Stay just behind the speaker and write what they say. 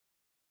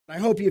I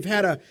hope you've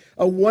had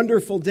a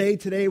wonderful day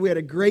today. We had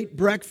a great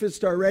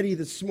breakfast already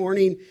this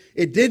morning.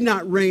 It did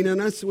not rain on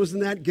us.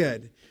 Wasn't that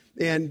good?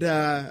 And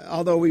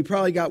although we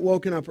probably got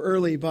woken up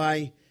early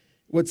by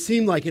what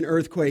seemed like an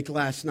earthquake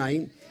last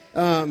night.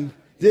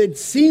 It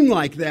seemed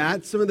like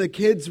that. Some of the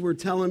kids were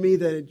telling me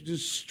that it was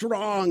just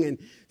strong and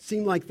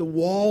seemed like the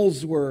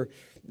walls were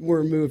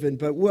moving.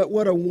 But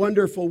what a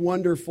wonderful,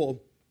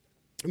 wonderful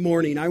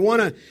morning. I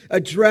want to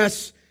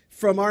address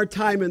from our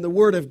time in the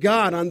Word of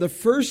God on the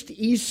first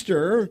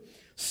Easter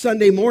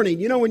Sunday morning.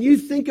 You know, when you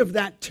think of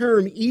that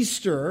term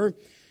Easter,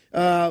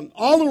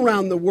 all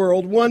around the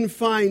world, one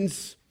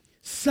finds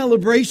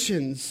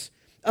celebrations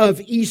of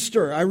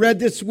Easter. I read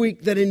this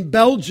week that in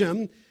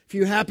Belgium, if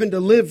you happen to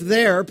live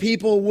there,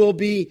 people will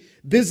be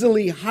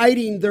busily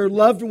hiding their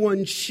loved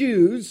ones'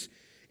 shoes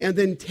and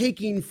then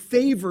taking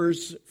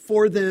favors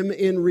for them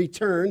in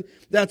return.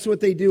 That's what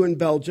they do in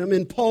Belgium.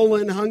 In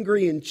Poland,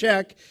 Hungary, and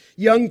Czech,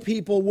 young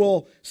people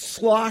will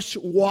slosh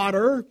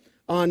water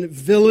on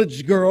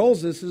village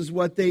girls. This is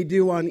what they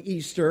do on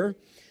Easter.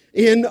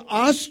 In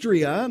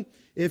Austria,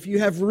 if you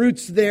have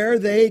roots there,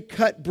 they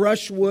cut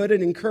brushwood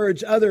and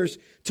encourage others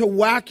to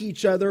whack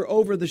each other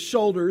over the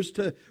shoulders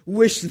to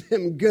wish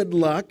them good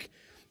luck.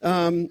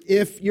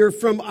 If you're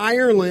from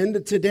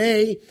Ireland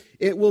today,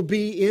 it will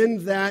be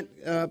in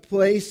that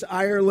place,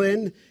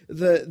 Ireland,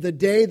 the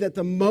day that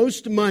the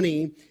most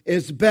money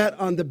is bet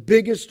on the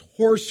biggest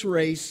horse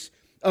race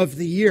of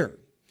the year.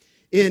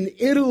 In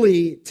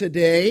Italy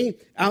today,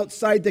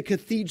 outside the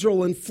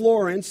cathedral in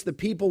Florence, the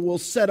people will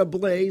set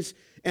ablaze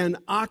an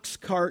ox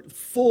cart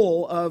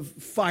full of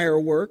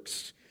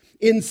fireworks.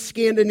 In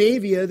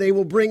Scandinavia, they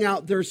will bring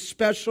out their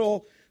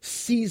special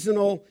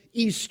seasonal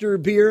Easter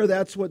beer.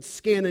 That's what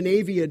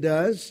Scandinavia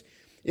does.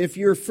 If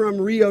you're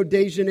from Rio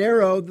de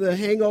Janeiro, the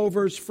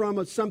hangovers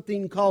from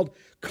something called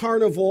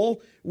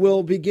Carnival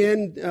will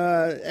begin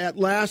at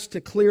last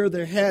to clear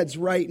their heads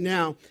right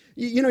now.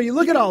 You know, you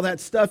look at all that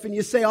stuff and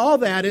you say all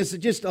that is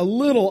just a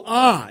little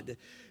odd.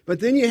 But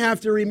then you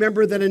have to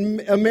remember that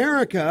in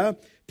America,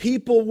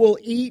 people will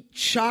eat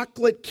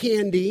chocolate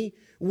candy,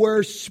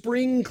 wear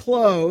spring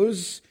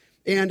clothes,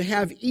 and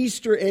have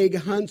Easter egg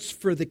hunts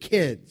for the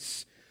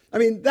kids. I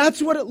mean,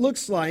 that's what it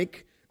looks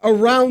like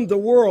around the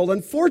world.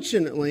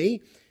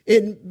 Unfortunately,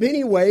 in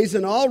many ways,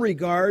 in all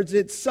regards,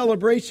 its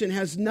celebration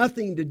has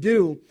nothing to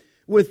do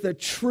with the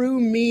true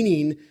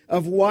meaning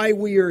of why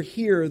we are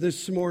here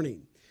this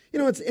morning. You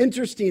know, it's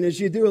interesting as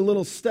you do a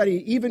little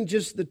study, even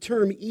just the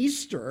term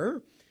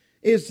Easter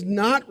is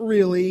not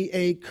really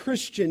a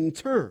Christian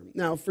term.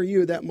 Now, for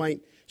you, that might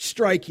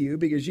strike you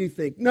because you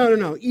think,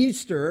 no,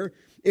 Easter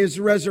is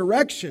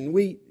resurrection.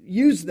 We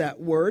use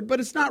that word, but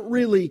it's not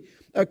really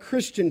a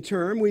Christian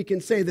term. We can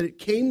say that it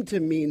came to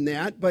mean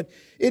that, but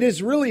it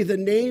is really the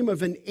name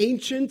of an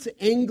ancient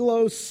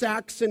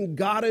Anglo-Saxon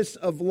goddess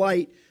of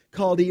light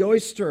called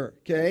Eostre,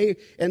 okay?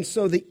 And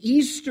so the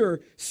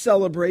Easter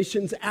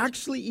celebrations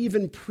actually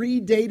even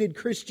predated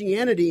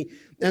Christianity,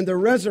 and the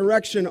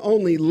resurrection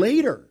only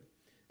later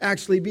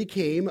actually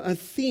became a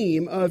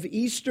theme of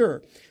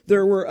Easter.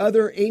 There were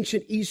other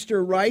ancient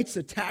Easter rites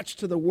attached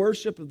to the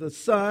worship of the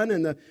sun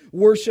and the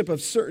worship of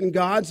certain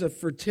gods of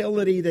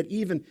fertility that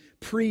even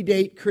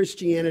predate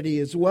Christianity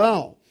as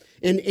well.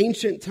 In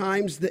ancient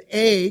times, the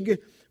egg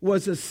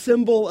was a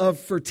symbol of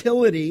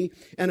fertility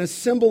and a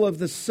symbol of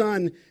the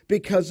sun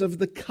because of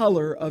the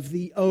color of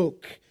the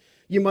oak.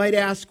 You might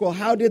ask, well,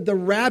 how did the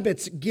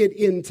rabbits get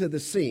into the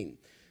scene?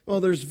 Well,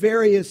 there's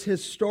various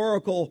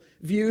historical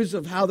views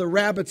of how the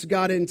rabbits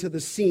got into the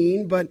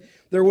scene, but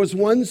there was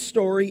one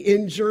story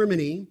in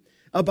Germany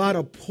about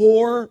a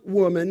poor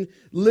woman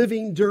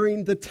living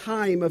during the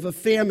time of a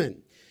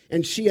famine.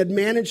 And she had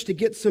managed to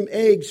get some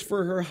eggs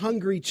for her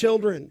hungry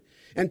children.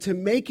 And to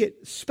make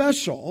it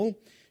special,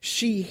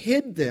 she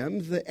hid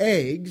them, the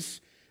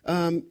eggs,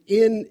 on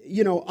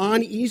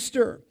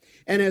Easter.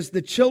 And as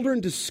the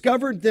children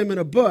discovered them in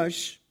a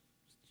bush,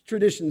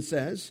 tradition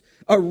says,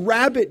 a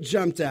rabbit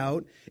jumped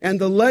out, and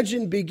the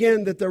legend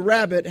began that the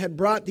rabbit had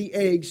brought the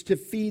eggs to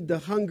feed the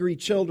hungry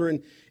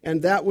children,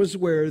 and that was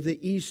where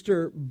the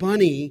Easter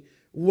bunny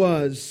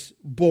was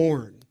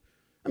born.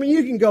 I mean,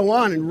 you can go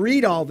on and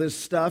read all this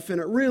stuff,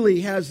 and it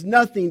really has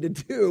nothing to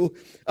do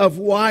of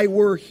why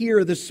we're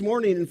here this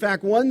morning. In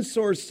fact, one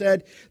source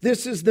said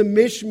this is the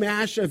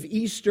mishmash of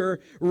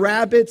Easter: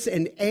 rabbits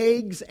and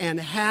eggs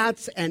and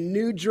hats and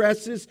new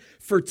dresses,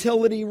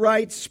 fertility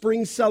rites,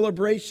 spring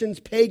celebrations,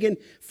 pagan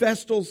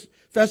festivals,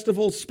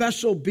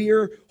 special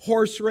beer,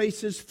 horse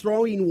races,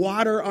 throwing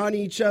water on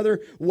each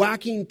other,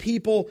 whacking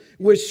people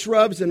with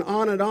shrubs, and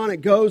on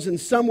it goes. And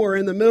somewhere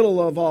in the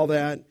middle of all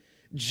that,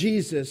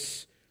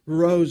 Jesus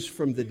rose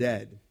from the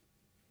dead.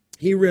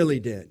 He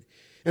really did.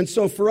 And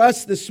so for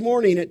us this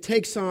morning, it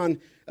takes on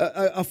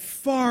a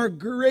far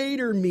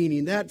greater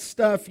meaning. That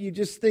stuff, you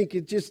just think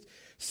it just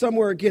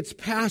somewhere gets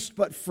past.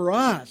 But for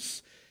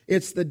us,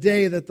 it's the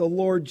day that the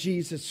Lord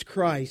Jesus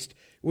Christ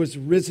was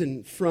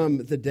risen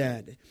from the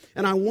dead.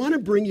 And I want to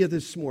bring you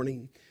this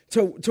morning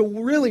to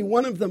really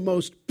one of the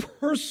most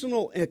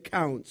personal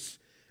accounts,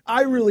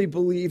 I really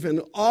believe, in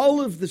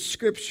all of the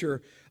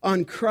Scripture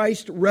on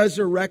Christ's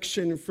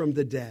resurrection from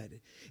the dead.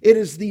 It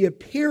is the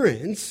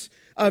appearance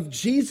of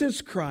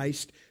Jesus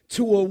Christ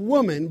to a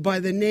woman by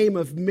the name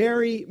of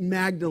Mary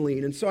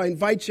Magdalene. And so I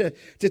invite you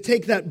to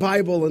take that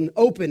Bible and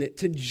open it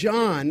to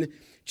John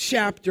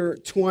chapter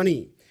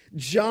 20.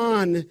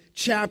 John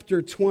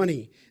chapter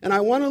 20. And I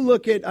want to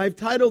look at, I've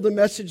titled the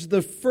message,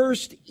 The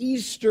First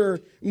Easter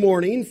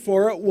Morning,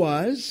 for it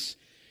was,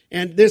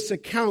 and this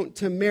account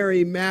to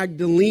Mary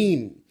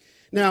Magdalene.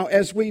 Now,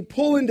 as we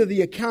pull into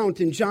the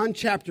account in John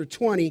chapter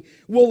 20,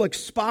 we'll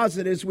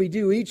exposit as we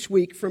do each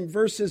week from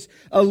verses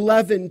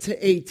 11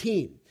 to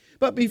 18.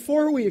 But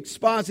before we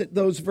exposit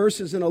those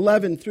verses in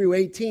 11 through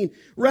 18,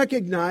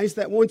 recognize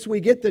that once we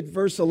get to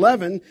verse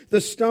 11, the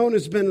stone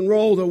has been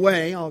rolled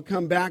away. I'll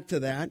come back to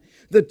that.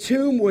 The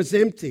tomb was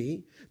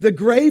empty. The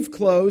grave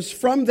clothes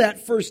from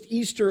that first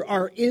Easter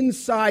are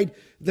inside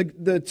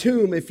the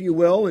tomb, if you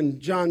will, in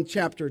John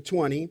chapter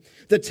 20.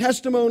 The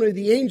testimony of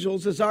the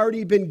angels has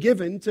already been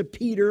given to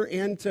Peter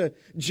and to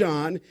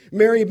John.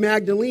 Mary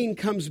Magdalene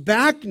comes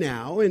back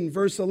now in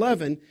verse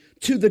 11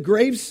 to the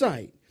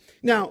gravesite.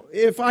 Now,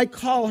 if I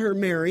call her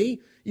Mary,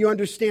 you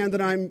understand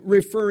that I'm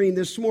referring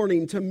this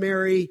morning to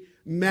Mary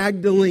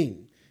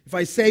Magdalene. If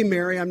I say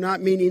Mary, I'm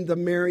not meaning the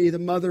Mary, the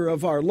mother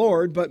of our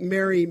Lord, but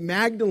Mary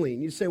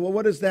Magdalene. You say, well,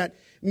 what does that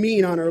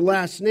mean on her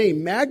last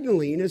name?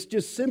 Magdalene is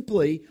just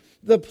simply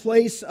the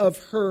place of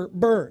her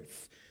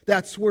birth.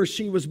 That's where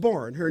she was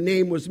born. Her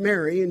name was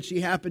Mary, and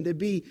she happened to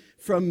be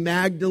from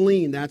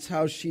Magdalene. That's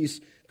how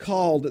she's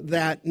called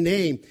that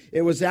name.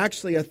 It was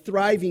actually a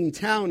thriving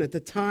town at the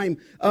time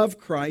of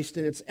Christ,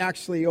 and it's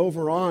actually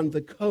over on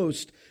the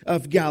coast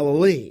of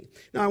Galilee.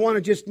 Now, I want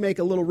to just make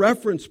a little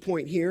reference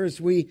point here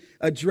as we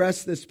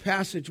address this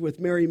passage with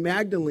Mary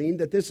Magdalene,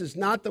 that this is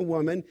not the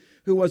woman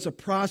who was a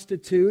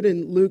prostitute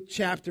in Luke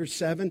chapter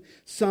 7.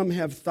 Some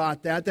have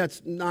thought that.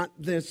 That's not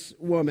this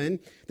woman.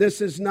 This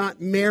is not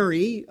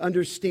Mary,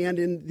 understand,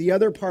 in the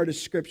other part of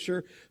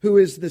Scripture, who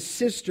is the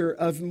sister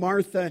of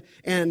Martha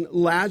and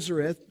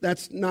Lazarus.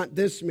 That's not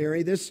this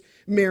Mary. This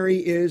Mary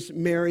is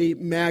Mary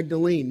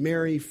Magdalene,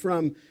 Mary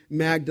from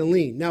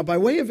Magdalene. Now, by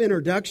way of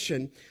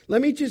introduction,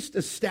 let me just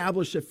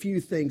establish a few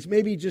things,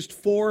 maybe just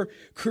 4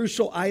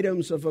 crucial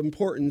items of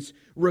importance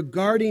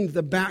regarding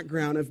the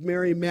background of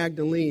Mary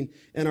Magdalene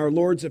and our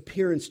Lord's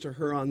appearance to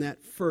her on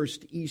that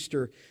first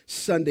Easter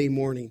Sunday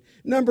morning.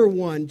 Number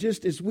 1,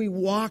 just as we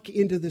walk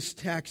into this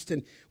text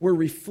and we're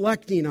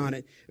reflecting on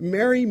it,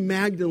 Mary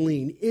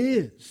Magdalene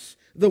is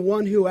the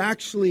one who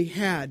actually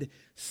had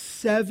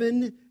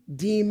 7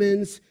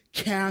 demons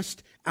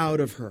cast out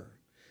of her.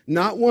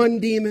 Not 1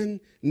 demon,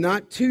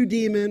 not 2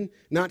 demon,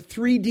 not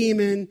 3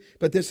 demon,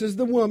 but this is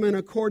the woman,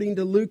 according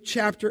to Luke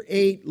chapter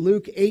 8,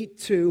 Luke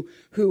 8:2,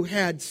 who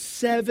had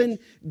 7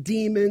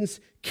 demons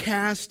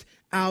cast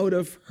out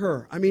of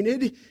her. I mean,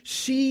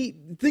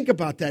 think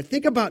about that.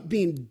 Think about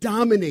being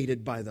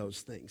dominated by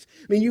those things.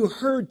 I mean, you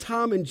heard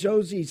Tom and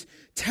Josie's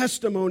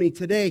testimony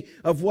today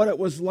of what it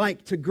was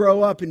like to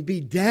grow up and be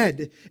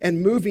dead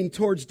and moving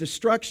towards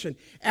destruction.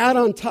 Add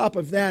on top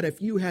of that, if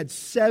you had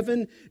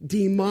 7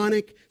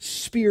 demonic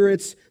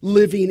spirits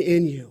living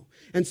in you.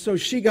 And so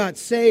she got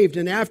saved,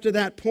 and after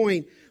that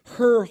point,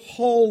 her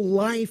whole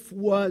life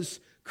was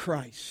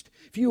Christ.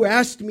 If you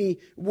asked me,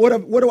 what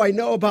do I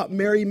know about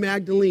Mary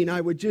Magdalene, I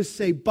would just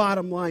say,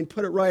 bottom line,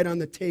 put it right on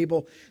the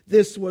table.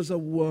 This was a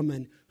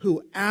woman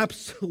who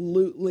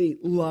absolutely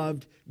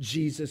loved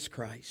Jesus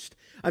Christ.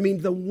 I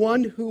mean, the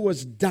one who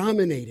was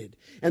dominated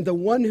and the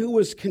one who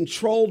was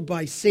controlled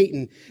by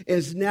Satan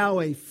is now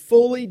a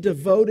fully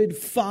devoted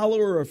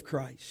follower of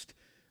Christ.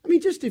 I mean,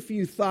 just if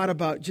you thought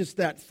about just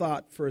that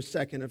thought for a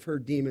second of her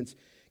demons,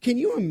 can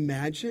you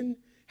imagine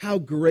how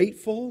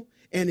grateful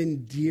and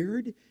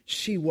endeared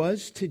she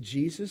was to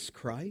Jesus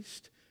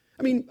Christ?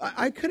 I mean,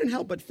 I couldn't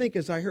help but think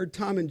as I heard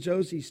Tom and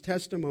Josie's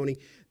testimony,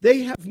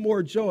 they have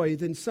more joy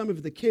than some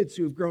of the kids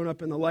who have grown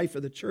up in the life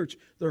of the church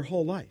their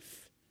whole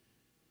life.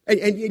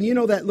 And you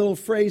know that little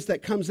phrase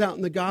that comes out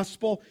in the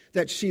gospel,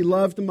 that she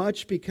loved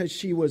much because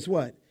she was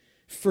what?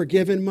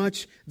 Forgiven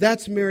much.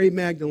 That's Mary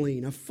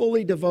Magdalene, a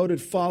fully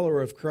devoted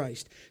follower of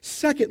Christ.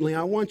 Secondly,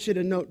 I want you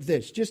to note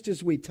this, just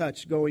as we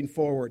touch going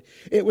forward.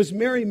 It was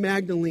Mary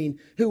Magdalene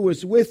who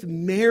was with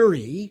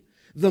Mary,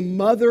 the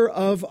mother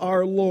of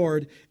our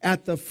Lord,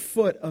 at the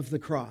foot of the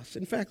cross.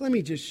 In fact, let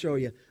me just show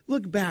you.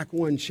 Look back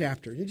 1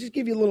 chapter and just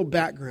give you a little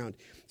background.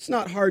 It's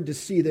not hard to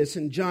see this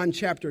in John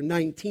chapter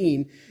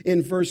 19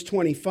 in verse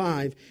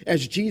 25.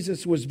 As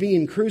Jesus was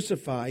being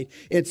crucified,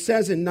 it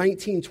says in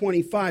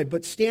 19:25,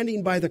 but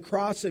standing by the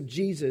cross of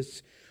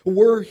Jesus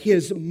were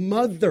his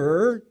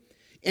mother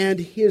and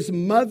his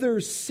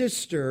mother's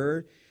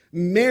sister,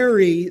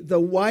 Mary, the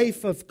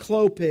wife of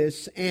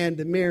Clopas,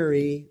 and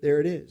Mary, there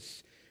it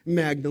is,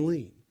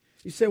 Magdalene.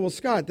 You say, well,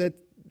 Scott,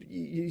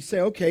 you say,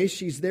 okay,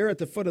 she's there at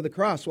the foot of the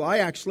cross. Well, I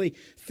actually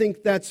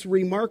think that's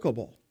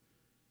remarkable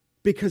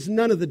because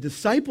none of the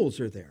disciples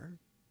are there.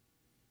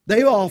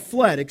 They all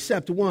fled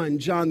except one,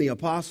 John the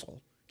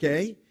Apostle,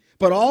 okay?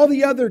 But all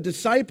the other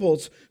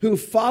disciples who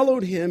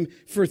followed him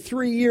for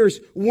 3 years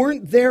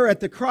weren't there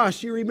at the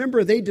cross. You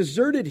remember they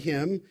deserted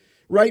him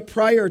right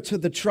prior to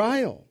the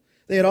trial.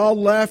 They had all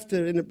left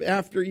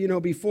after,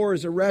 before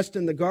his arrest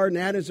in the garden,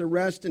 at his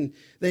arrest, and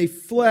they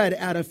fled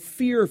out of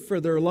fear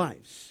for their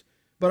lives.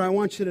 But I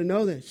want you to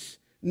know this,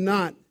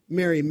 not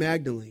Mary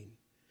Magdalene.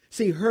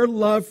 See, her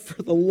love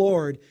for the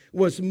Lord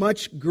was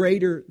much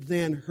greater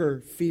than her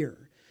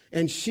fear.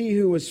 And she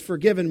who was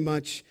forgiven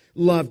much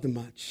loved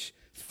much.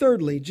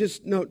 Thirdly,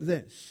 just note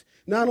this.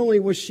 Not only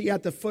was she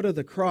at the foot of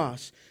the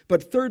cross,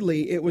 but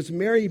thirdly, it was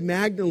Mary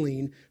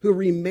Magdalene who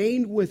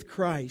remained with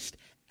Christ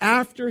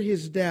after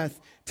his death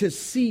to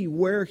see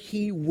where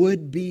he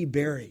would be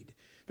buried.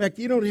 In fact,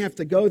 you don't have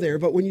to go there,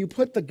 but when you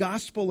put the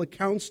gospel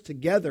accounts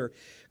together,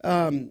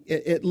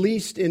 at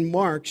least in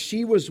Mark,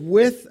 she was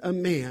with a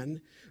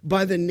man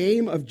by the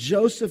name of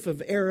Joseph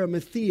of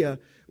Arimathea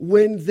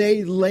when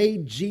they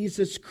laid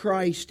Jesus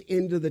Christ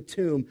into the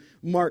tomb,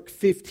 Mark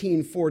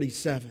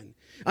 15:47.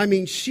 I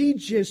mean, she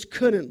just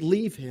couldn't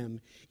leave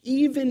him,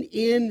 even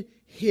in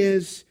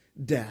his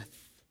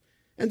death.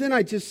 And then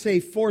I just say,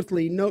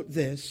 fourthly, note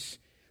this,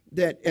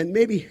 and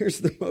maybe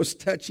here's the most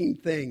touching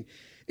thing,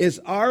 is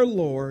our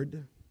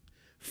Lord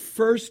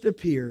first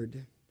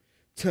appeared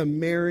to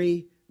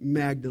Mary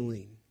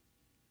Magdalene.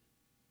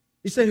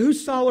 You say, who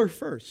saw her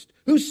first?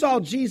 Who saw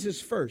Jesus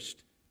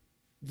first?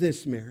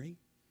 This Mary.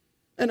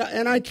 And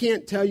I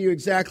can't tell you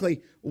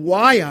exactly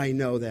why I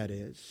know that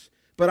is,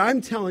 but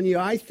I'm telling you,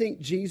 I think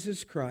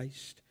Jesus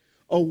Christ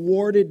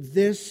awarded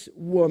this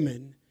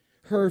woman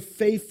her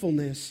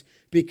faithfulness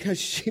because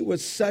she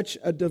was such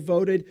a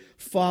devoted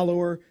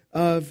follower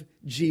of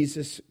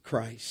Jesus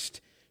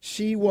Christ.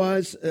 She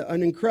was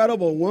an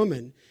incredible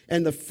woman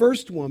and the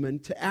first woman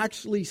to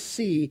actually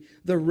see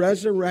the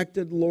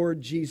resurrected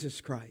Lord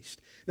Jesus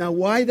Christ. Now,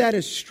 why that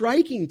is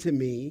striking to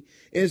me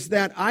is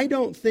that I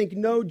don't think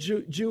no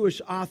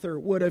Jewish author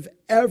would have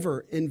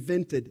ever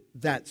invented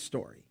that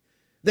story.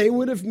 They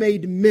would have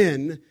made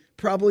men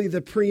probably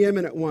the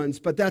preeminent ones,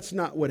 but that's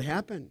not what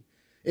happened.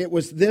 It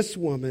was this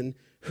woman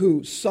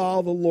who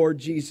saw the Lord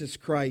Jesus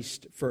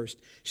Christ first.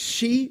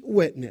 She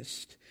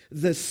witnessed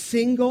the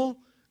single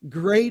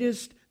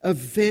greatest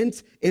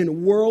event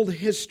in world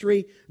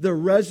history, the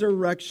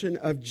resurrection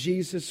of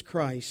Jesus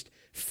Christ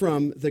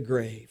from the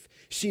grave.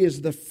 She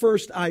is the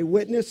first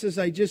eyewitness, as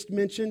I just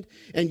mentioned,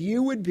 and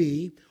you would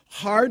be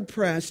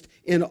hard-pressed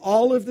in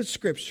all of the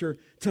Scripture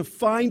to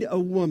find a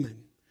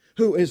woman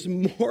who is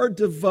more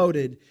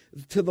devoted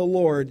to the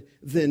Lord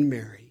than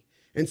Mary.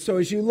 And so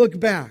as you look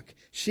back,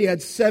 she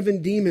had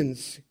 7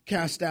 demons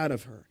cast out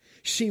of her.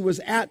 She was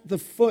at the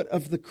foot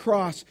of the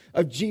cross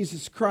of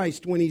Jesus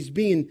Christ when he's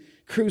being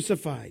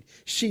crucified.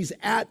 She's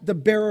at the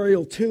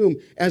burial tomb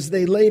as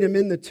they laid him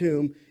in the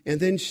tomb. And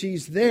then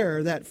she's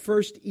there that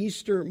first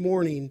Easter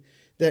morning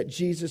that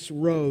Jesus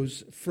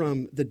rose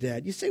from the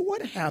dead. You say,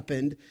 what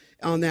happened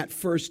on that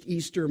first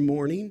Easter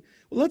morning?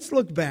 Well, let's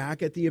look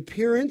back at the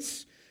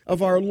appearance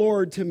of our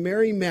Lord to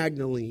Mary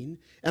Magdalene.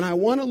 And I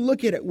want to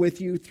look at it with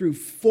you through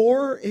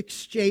 4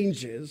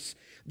 exchanges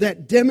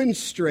that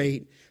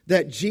demonstrate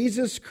that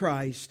Jesus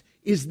Christ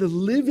is the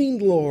living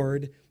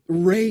Lord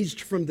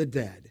raised from the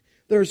dead.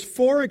 There's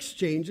 4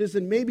 exchanges,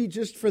 and maybe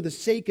just for the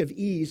sake of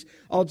ease,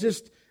 I'll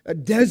just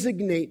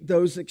designate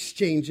those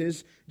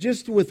exchanges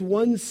just with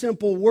one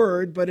simple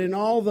word, but in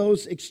all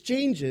those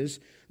exchanges,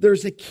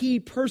 there's a key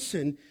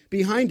person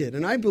behind it.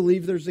 And I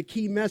believe there's a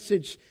key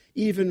message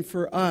even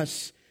for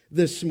us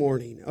this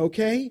morning,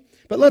 okay?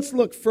 But let's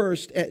look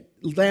first at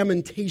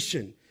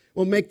lamentation.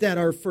 We'll make that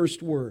our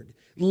first word,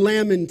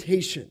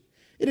 lamentation.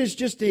 It is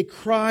just a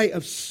cry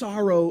of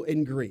sorrow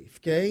and grief,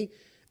 okay?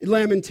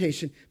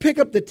 Lamentation. Pick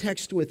up the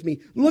text with me.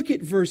 Look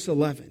at verse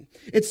 11.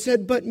 It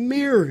said, "But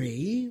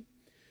Mary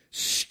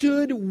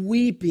stood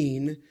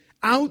weeping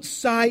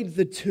outside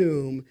the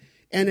tomb,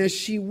 and as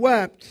she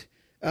wept,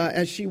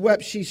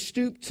 she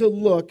stooped to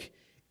look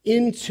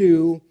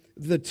into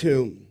the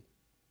tomb."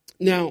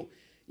 Now,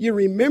 you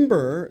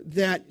remember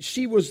that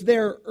she was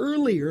there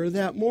earlier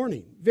that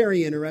morning.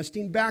 Very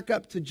interesting. Back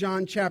up to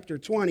John chapter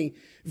 20,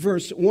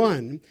 verse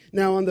 1.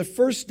 Now, on the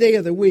first day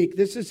of the week,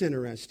 this is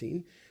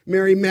interesting,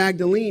 Mary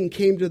Magdalene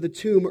came to the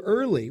tomb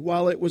early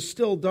while it was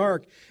still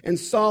dark and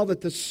saw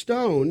that the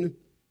stone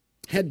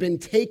had been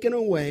taken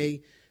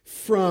away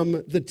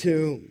from the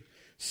tomb.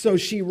 So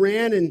she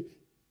ran and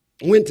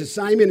went to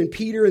Simon and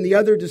Peter and the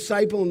other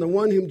disciple and the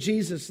one whom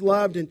Jesus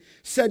loved and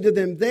said to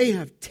them, "They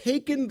have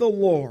taken the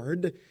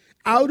Lord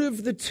out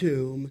of the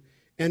tomb,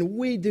 and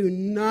we do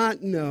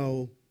not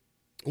know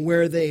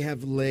where they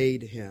have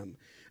laid him."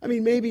 I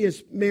mean, maybe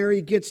as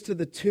Mary gets to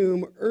the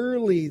tomb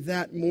early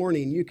that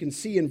morning, you can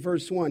see in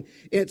verse 1,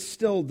 it's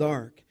still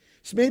dark.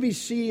 So maybe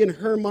she in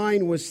her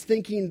mind was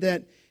thinking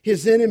that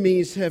his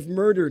enemies have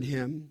murdered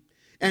him,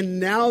 and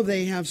now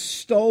they have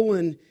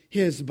stolen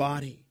his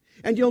body.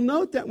 And you'll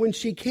note that when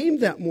she came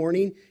that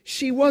morning,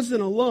 she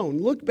wasn't alone.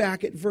 Look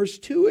back at verse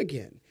 2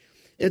 again.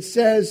 It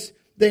says,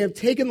 "They have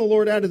taken the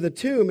Lord out of the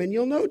tomb." And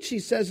you'll note she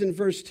says in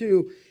verse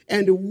 2,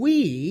 "And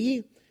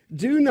we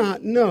do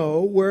not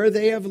know where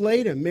they have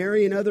laid him."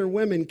 Mary and other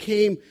women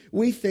came,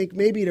 we think,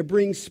 maybe to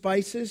bring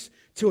spices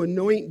to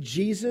anoint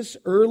Jesus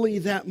early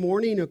that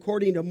morning,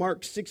 according to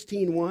Mark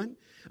 16:1.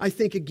 I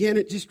think, again,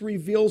 it just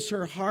reveals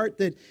her heart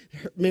that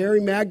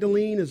Mary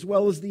Magdalene, as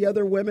well as the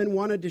other women,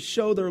 wanted to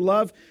show their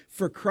love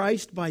for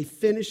Christ by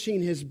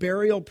finishing his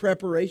burial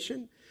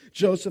preparation.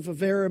 Joseph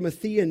of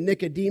Arimathea and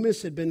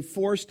Nicodemus had been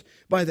forced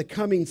by the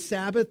coming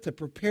Sabbath to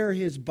prepare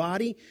his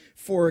body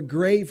for a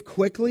grave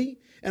quickly.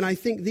 And I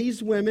think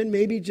these women,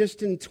 maybe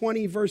just in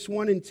 20 verse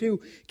 1 and 2,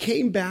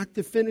 came back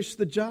to finish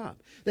the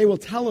job. They will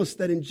tell us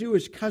that in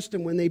Jewish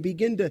custom, when they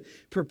begin to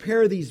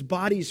prepare these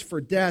bodies for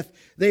death,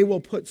 they will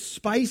put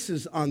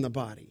spices on the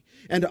body.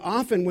 And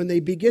often when they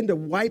begin to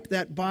wipe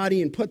that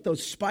body and put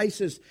those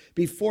spices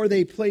before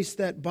they place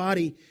that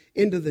body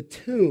into the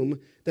tomb,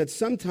 that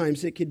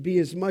sometimes it could be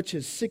as much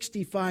as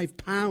 65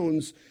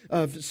 pounds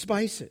of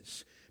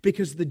spices.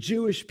 Because the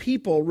Jewish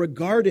people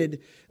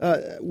regarded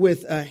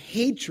with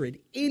hatred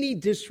any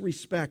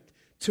disrespect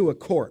to a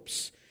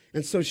corpse.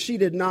 And so she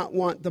did not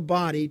want the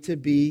body to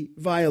be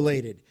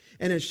violated.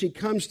 And as she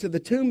comes to the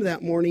tomb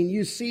that morning,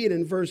 you see it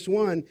in verse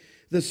 1,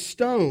 the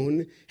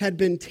stone had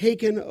been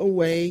taken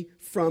away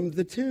from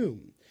the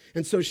tomb.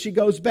 And so she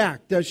goes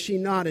back, does she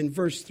not, in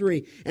verse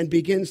 3, and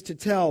begins to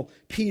tell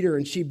Peter,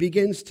 and she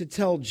begins to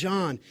tell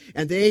John,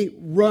 and they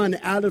run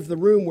out of the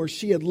room where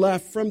she had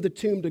left from the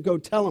tomb to go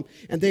tell them,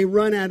 and they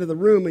run out of the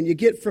room, and you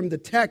get from the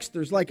text,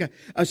 there's like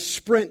a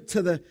sprint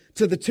to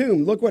the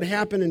tomb. Look what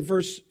happened in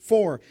verse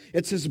 4.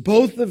 It says,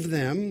 both of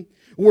them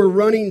were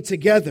running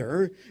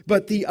together,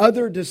 but the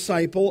other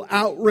disciple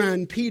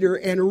outran Peter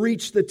and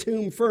reached the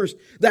tomb first.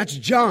 That's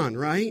John,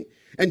 right?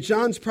 And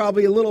John's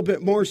probably a little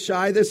bit more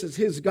shy. This is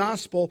his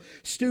gospel.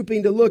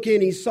 Stooping to look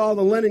in, he saw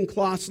the linen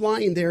cloths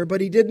lying there,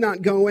 but he did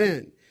not go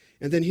in.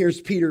 And then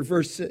here's Peter,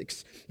 verse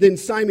 6. Then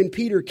Simon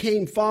Peter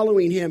came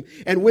following him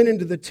and went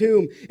into the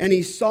tomb, and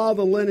he saw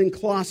the linen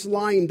cloths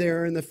lying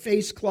there, and the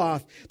face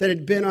cloth that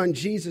had been on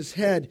Jesus'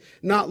 head,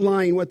 not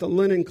lying with the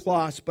linen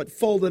cloths, but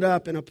folded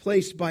up in a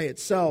place by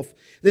itself.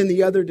 Then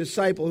the other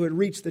disciple who had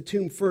reached the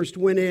tomb first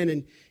went in,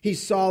 and he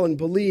saw and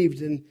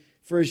believed, and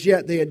for as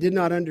yet they did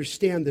not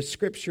understand the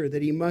scripture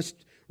that he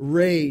must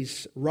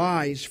rise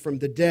from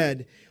the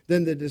dead.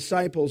 Then the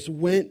disciples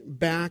went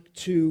back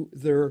to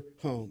their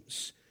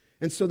homes.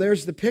 And so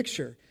there's the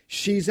picture.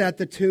 She's at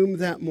the tomb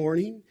that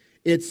morning.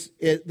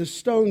 The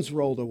stones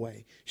rolled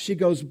away. She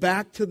goes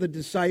back to the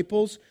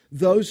disciples.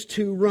 Those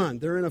two run.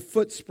 They're in a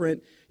foot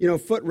sprint,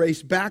 foot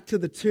race back to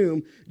the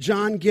tomb.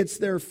 John gets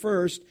there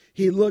first.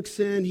 He looks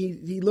in.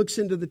 He looks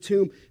into the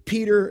tomb.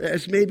 Peter,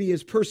 as maybe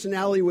his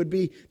personality would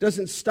be,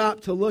 doesn't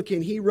stop to look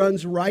in. He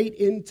runs right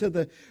into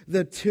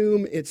the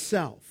tomb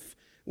itself.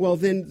 Well,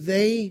 then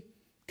they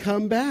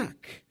come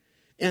back.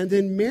 And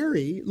then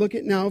Mary, look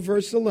at now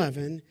verse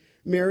 11.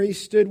 Mary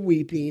stood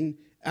weeping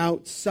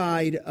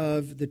outside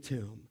of the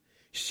tomb.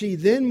 She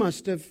then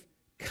must have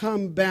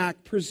come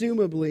back,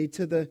 presumably,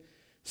 to the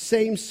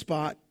same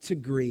spot to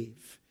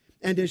grieve.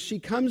 And as she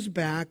comes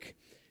back,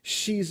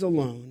 she's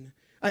alone.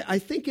 I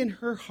think in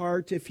her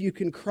heart, if you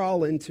can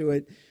crawl into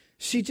it,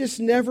 she just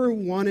never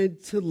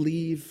wanted to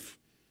leave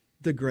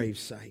the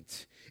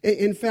gravesite.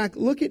 In fact,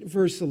 look at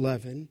verse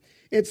 11.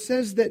 It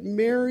says that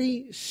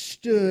Mary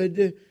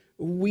stood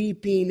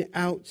weeping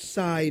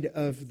outside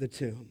of the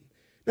tomb.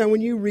 Now,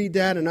 when you read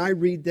that and I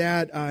read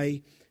that,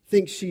 I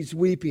think she's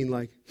weeping,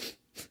 like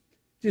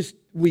just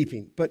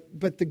weeping.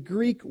 But the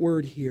Greek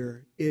word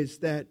here is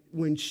that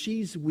when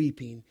she's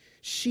weeping,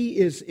 she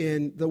is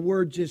the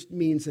word just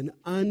means an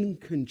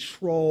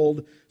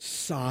uncontrolled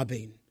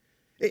sobbing.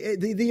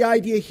 The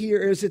idea here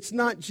is it's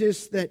not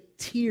just that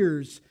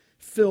tears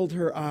filled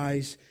her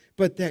eyes,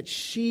 but that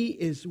she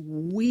is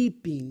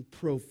weeping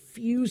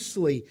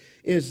profusely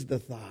is the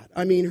thought.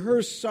 I mean,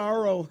 her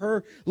sorrow,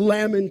 her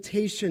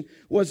lamentation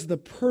was the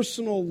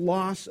personal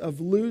loss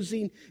of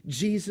losing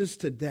Jesus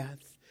to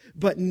death.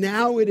 But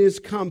now it is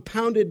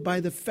compounded by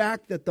the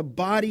fact that the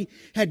body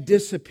had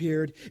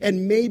disappeared,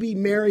 and maybe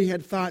Mary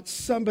had thought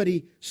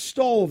somebody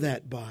stole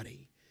that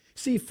body.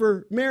 See,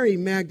 for Mary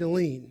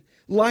Magdalene,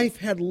 life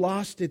had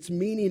lost its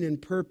meaning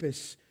and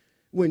purpose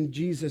when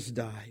Jesus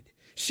died.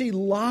 She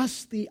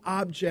lost the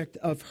object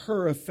of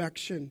her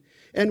affection.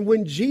 And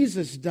when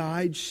Jesus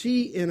died,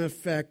 she, in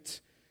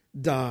effect,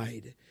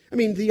 died. I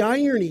mean, the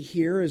irony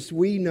here, as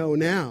we know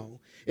now,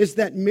 is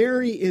that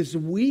Mary is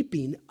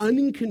weeping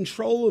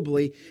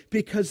uncontrollably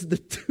because the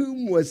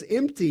tomb was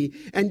empty,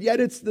 and yet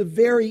it's the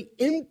very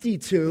empty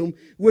tomb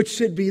which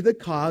should be the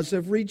cause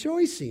of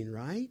rejoicing,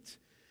 right?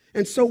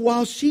 And so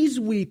while she's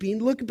weeping,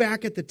 look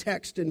back at the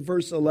text in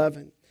verse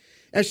 11.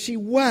 As she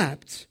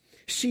wept,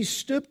 she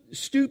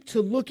stooped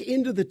to look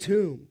into the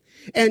tomb,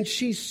 and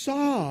she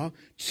saw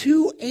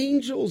two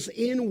angels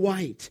in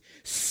white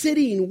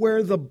sitting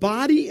where the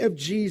body of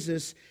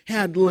Jesus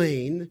had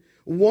lain,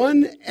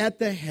 one at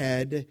the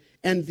head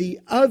and the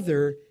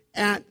other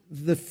at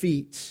the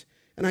feet.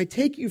 And I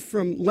take you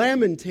from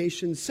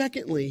lamentation,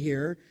 secondly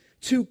here,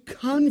 to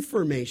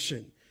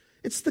confirmation.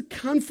 It's the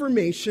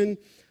confirmation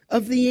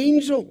of the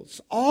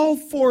angels. All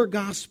four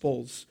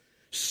Gospels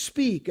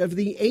speak of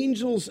the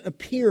angels'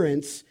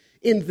 appearance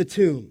in the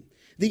tomb.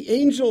 The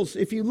angels,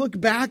 if you look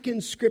back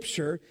in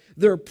Scripture,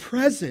 they're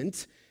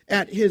present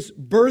at his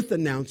birth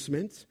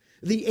announcement.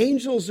 The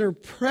angels are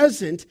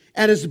present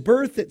at his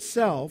birth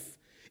itself,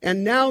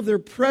 and now they're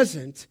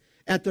present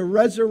at the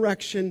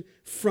resurrection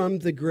from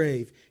the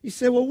grave. You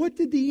say, well, what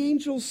did the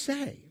angels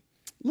say?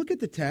 Look at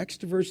the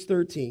text, verse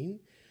 13.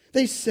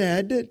 They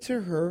said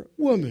to her,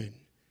 "Woman,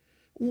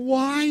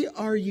 why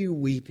are you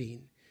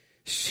weeping?"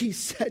 She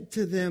said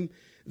to them,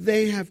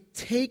 "They have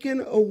taken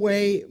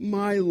away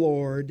my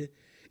Lord,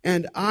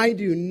 and I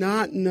do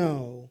not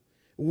know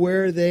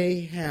where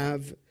they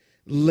have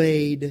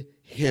laid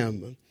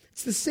him."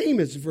 It's the same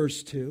as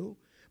verse 2,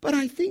 but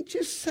I think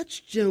just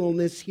such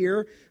gentleness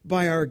here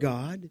by our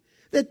God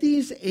that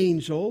these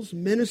angels,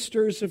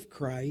 ministers of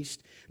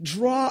Christ,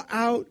 draw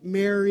out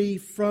Mary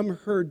from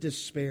her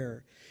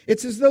despair.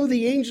 It's as though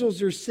the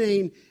angels are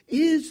saying,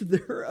 is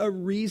there a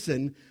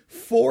reason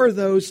for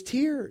those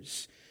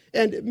tears?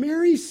 And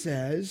Mary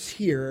says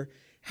here,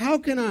 how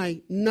can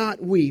I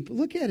not weep?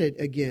 Look at it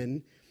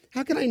again.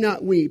 How can I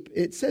not weep?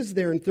 It says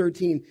there in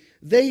 13,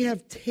 they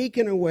have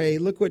taken away,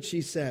 look what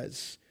she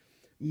says,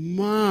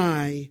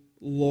 my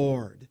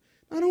Lord.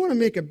 I don't want to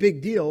make a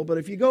big deal, but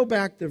if you go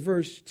back to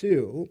verse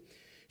 2,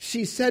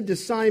 she said to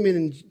Simon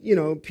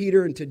and,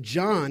 Peter and to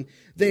John,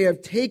 they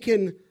have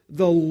taken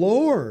the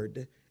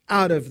Lord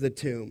out of the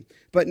tomb.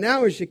 But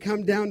now as you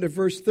come down to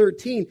verse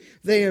 13,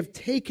 they have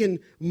taken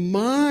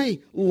my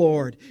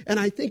Lord. And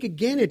I think,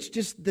 again, it's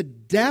just the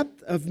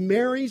depth of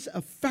Mary's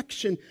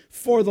affection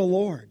for the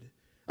Lord.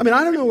 I mean,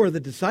 I don't know where the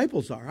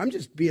disciples are. I'm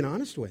just being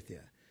honest with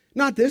you.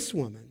 Not this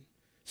woman.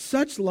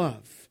 Such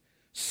love,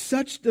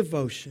 such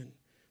devotion.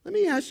 Let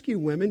me ask you,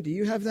 women, do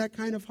you have that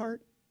kind of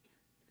heart?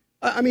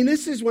 I mean,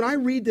 this is, when I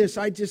read this,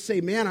 I just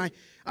say, man,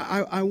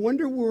 I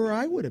wonder where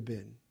I would have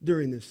been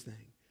during this thing.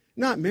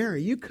 Not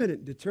Mary. You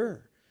couldn't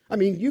deter. I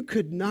mean, you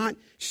could not.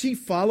 She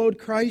followed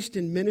Christ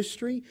in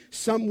ministry.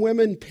 Some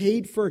women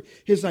paid for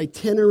his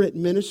itinerant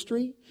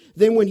ministry.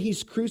 Then when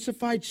he's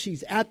crucified,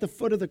 she's at the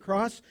foot of the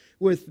cross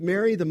with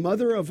Mary, the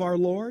mother of our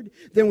Lord.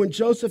 Then when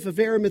Joseph of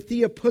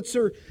Arimathea puts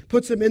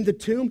him in the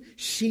tomb,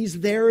 she's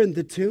there in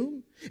the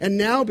tomb. And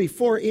now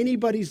before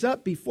anybody's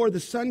up, before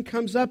the sun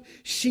comes up,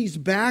 she's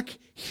back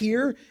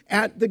here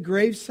at the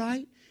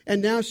gravesite.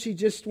 And now she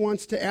just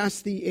wants to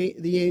ask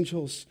the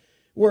angels,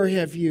 where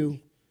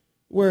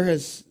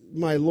has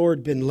my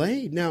Lord been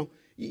laid? Now,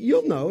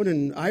 you'll note,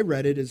 and I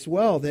read it as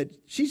well, that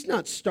she's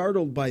not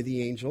startled by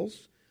the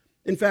angels.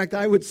 In fact,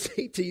 I would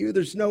say to you,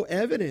 there's no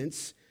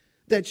evidence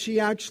that she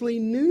actually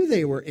knew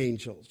they were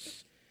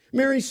angels.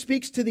 Mary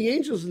speaks to the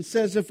angels and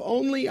says, if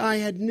only I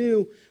had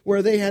knew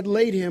where they had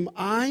laid him,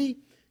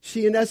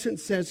 she in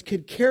essence says,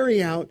 could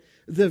carry out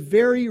the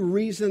very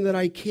reason that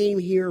I came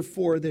here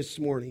for this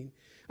morning.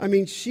 I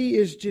mean, she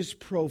is just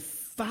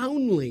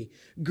profoundly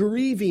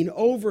grieving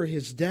over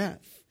his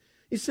death.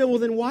 You say, well,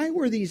 then why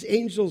were these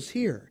angels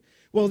here?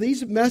 Well,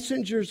 these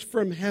messengers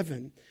from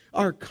heaven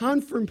are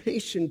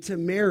confirmation to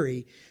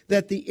Mary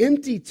that the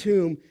empty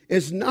tomb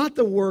is not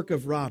the work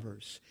of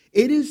robbers.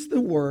 It is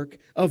the work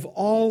of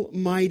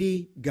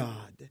Almighty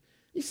God.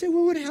 You say,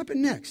 well, what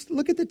happened next?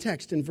 Look at the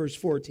text in verse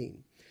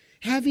 14.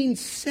 Having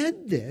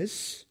said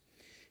this,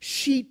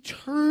 she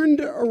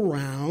turned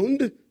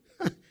around.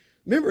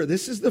 Remember,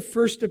 this is the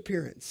first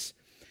appearance.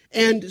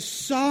 And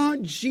saw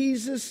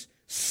Jesus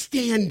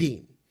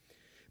standing.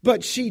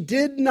 But she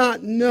did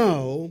not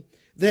know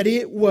that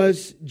it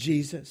was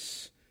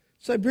Jesus.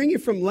 So I bring you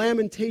from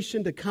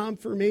lamentation to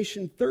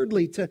confirmation,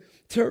 thirdly, to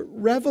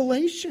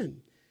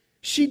revelation.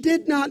 She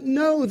did not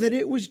know that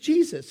it was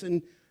Jesus.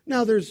 And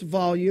now there's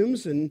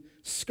volumes and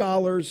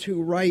scholars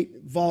who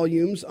write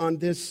volumes on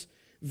this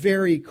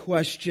very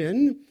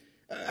question.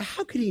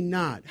 How could he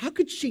not? How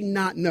could she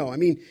not know? I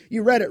mean,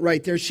 you read it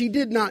right there. She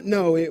did not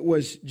know it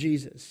was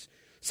Jesus.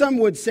 Some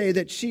would say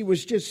that she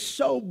was just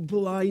so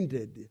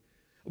blinded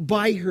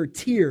by her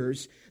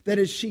tears that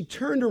as she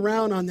turned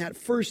around on that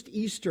first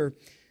Easter,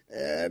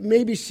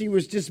 maybe she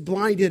was just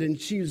blinded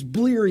and she was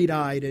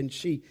bleary-eyed and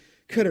she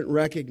couldn't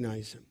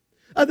recognize him.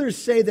 Others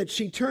say that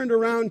she turned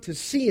around to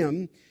see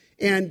him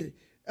and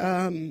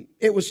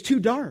it was too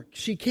dark.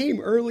 She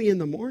came early in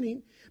the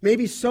morning,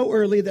 maybe so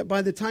early that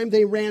by the time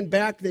they ran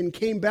back, then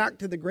came back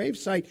to the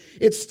gravesite,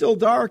 it's still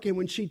dark. And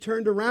when she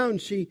turned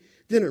around, she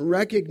didn't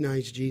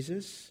recognize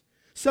Jesus.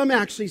 Some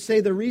actually say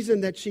the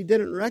reason that she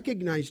didn't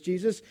recognize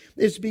Jesus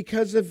is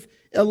because of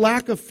a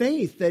lack of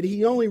faith, that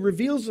he only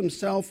reveals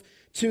himself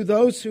to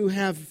those who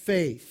have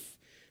faith.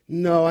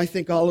 No, I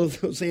think all of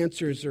those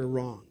answers are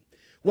wrong.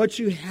 What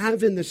you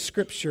have in the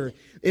scripture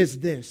is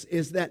this,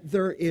 is that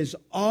there is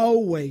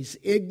always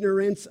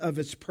ignorance of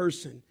his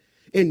person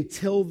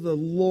until the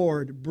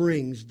Lord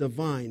brings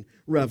divine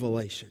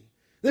revelation.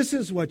 This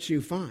is what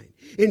you find.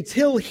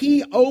 Until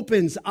he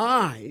opens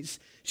eyes,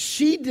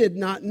 she did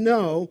not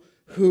know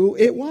who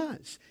it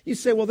was. You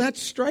say, well,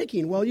 that's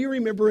striking. Well, you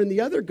remember in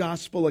the other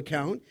gospel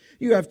account,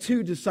 you have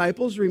two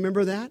disciples,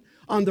 remember that?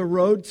 On the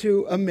road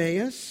to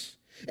Emmaus.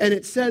 And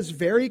it says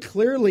very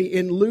clearly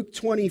in Luke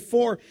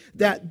 24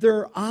 that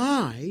their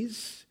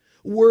eyes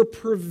were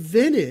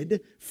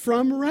prevented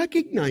from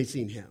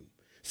recognizing him.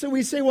 So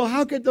we say, well,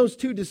 how could those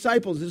two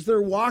disciples, as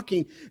they're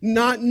walking,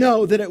 not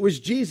know that it was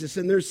Jesus?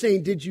 And they're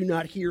saying, did you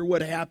not hear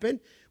what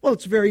happened? Well,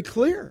 it's very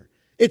clear.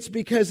 It's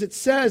because it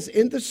says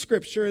in the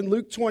scripture in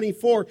Luke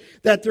 24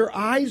 that their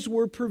eyes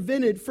were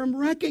prevented from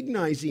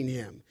recognizing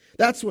him.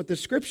 That's what the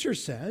scripture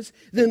says.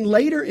 Then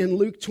later in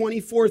Luke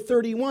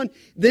 24:31,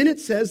 then it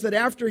says that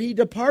after he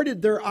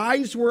departed, their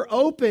eyes were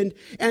opened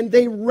and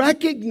they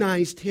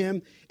recognized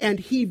him and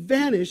he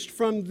vanished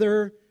from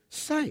their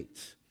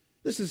sight.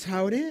 This is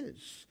how it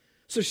is.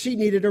 So she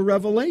needed a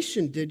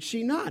revelation, did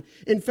she not?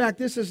 In fact,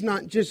 this is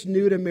not just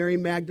new to Mary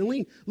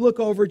Magdalene. Look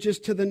over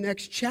just to the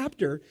next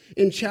chapter,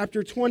 in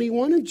chapter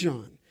 21 of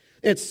John.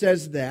 It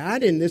says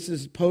that, and this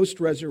is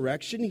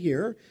post-resurrection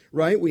here,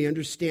 right? We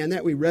understand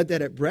that. We read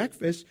that at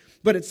breakfast.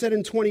 But it said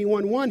in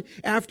 21:1,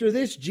 after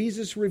this,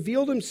 Jesus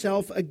revealed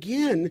himself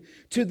again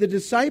to the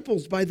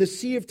disciples by the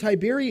Sea of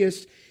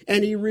Tiberias,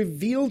 and he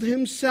revealed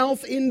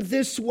himself in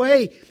this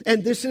way.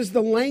 And this is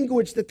the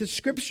language that the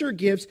scripture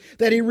gives,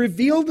 that he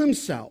revealed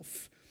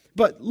himself.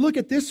 But look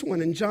at this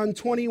one in John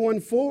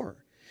 21:4,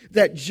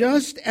 that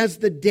just as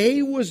the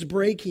day was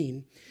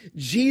breaking,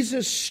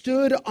 Jesus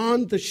stood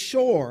on the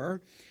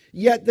shore,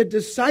 yet the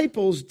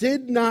disciples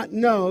did not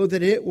know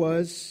that it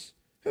was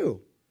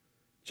who?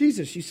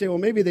 Jesus. You say, well,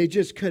 maybe they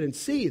just couldn't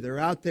see. They're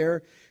out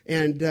there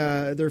and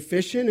they're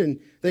fishing and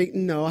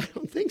no, I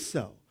don't think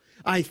so.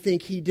 I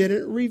think he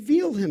didn't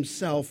reveal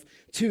himself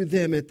to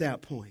them at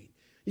that point.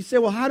 You say,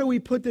 well, how do we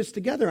put this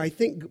together? I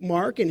think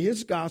Mark in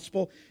his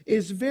gospel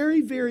is very,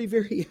 very,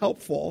 very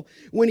helpful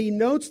when he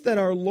notes that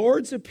our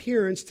Lord's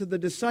appearance to the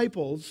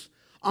disciples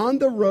on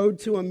the road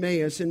to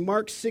Emmaus in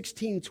Mark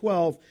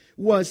 16:12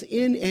 was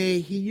in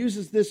he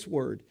uses this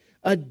word,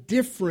 a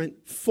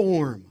different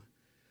form.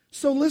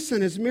 So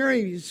listen, as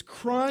Mary is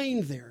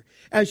crying there,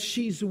 as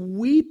she's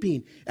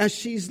weeping, as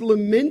she's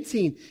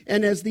lamenting,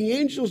 and as the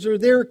angels are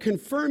there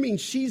confirming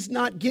she's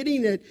not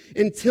getting it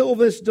until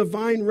this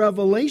divine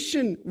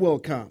revelation will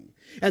come.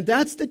 And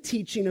that's the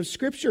teaching of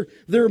Scripture.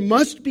 There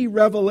must be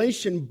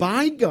revelation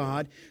by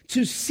God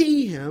to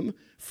see him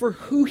for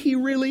who he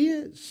really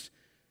is.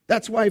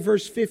 That's why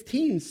verse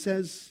 15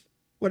 says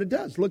what it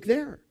does. Look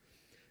there.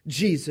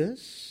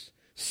 Jesus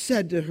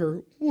said to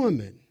her,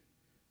 woman,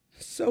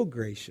 so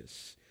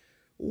gracious,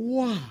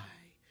 why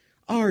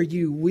are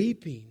you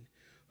weeping?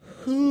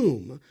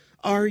 Whom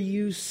are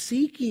you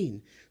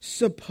seeking?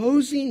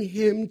 Supposing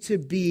him to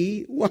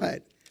be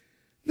what?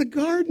 The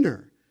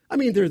gardener. I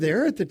mean, they're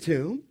there at the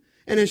tomb.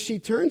 And as she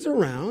turns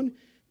around,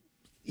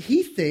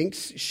 she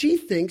thinks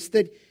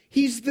that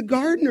he's the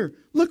gardener.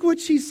 Look what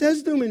she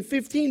says to him in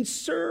 15.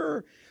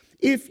 Sir,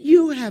 if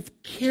you have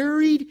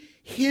carried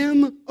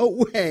him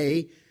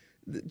away,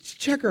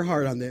 check her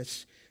heart on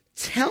this.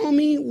 Tell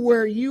me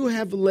where you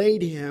have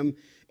laid him,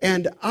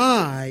 and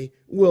I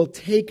will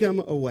take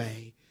him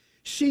away.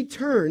 She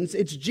turns,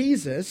 it's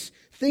Jesus,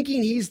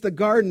 thinking he's the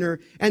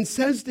gardener, and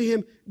says to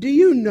him, do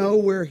you know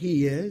where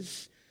he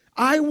is?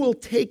 I will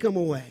take him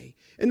away.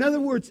 In other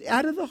words,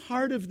 out of the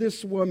heart of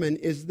this woman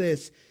is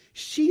this.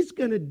 She's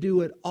going to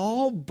do it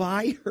all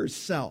by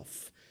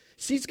herself.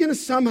 She's going to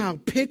somehow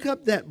pick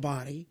up that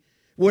body,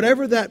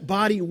 whatever that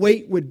body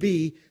weight would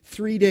be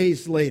 3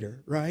 days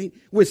later, right?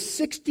 With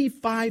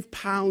 65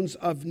 pounds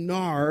of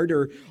nard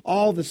or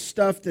all the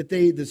stuff that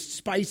the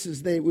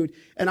spices they would,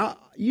 and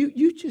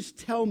you just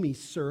tell me,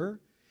 sir,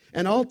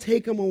 and I'll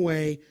take them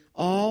away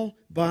all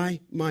by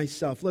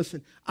myself.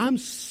 Listen, I'm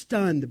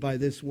stunned by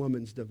this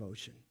woman's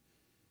devotion.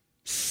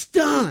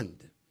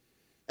 Stunned.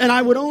 And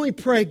I would only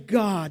pray,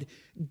 God,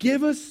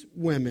 give us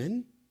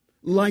women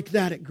like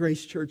that at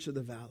Grace Church of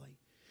the Valley.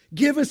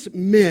 Give us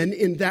men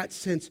in that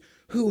sense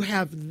who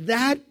have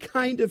that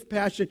kind of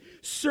passion.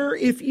 Sir,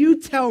 if you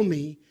tell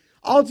me,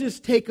 I'll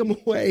just take them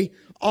away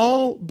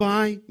all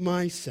by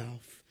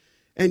myself.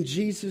 And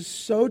Jesus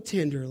so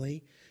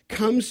tenderly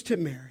comes to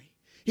Mary.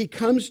 He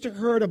comes to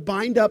her to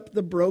bind up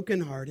the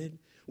brokenhearted.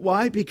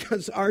 Why?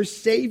 Because our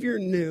Savior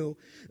knew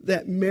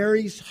that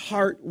Mary's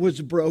heart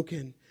was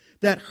broken,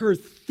 that her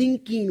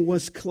thinking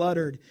was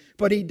cluttered,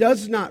 but he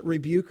does not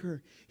rebuke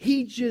her.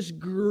 He just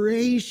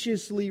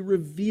graciously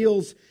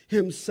reveals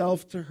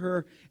himself to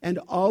her, and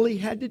all he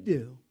had to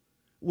do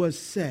was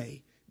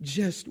say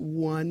just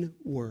one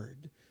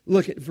word.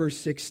 Look at verse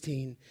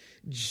 16.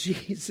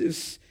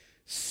 Jesus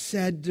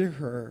said to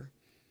her,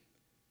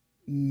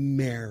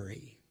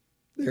 Mary.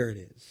 There it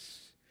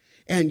is.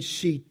 And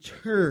she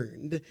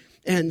turned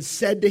and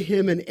said to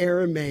him in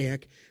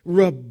Aramaic,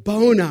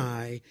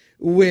 Rabboni,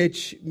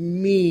 which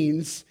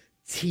means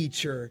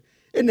teacher.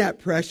 Isn't that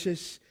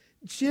precious?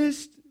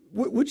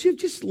 Would you have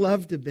just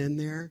loved to have been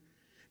there?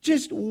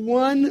 Just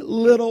one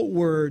little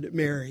word,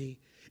 Mary.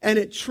 And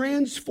it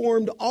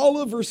transformed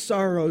all of her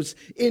sorrows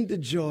into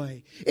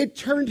joy. It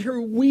turned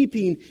her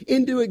weeping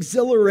into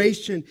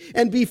exhilaration.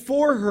 And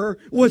before her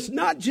was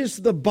not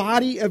just the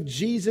body of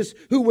Jesus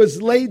who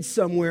was laid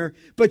somewhere,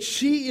 but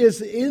she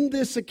is in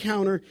this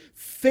encounter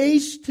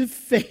face to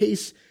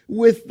face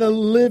with the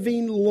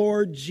living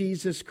Lord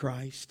Jesus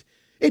Christ.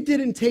 It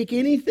didn't take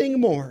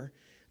anything more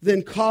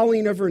than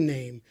calling of her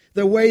name,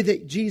 the way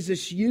that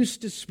Jesus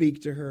used to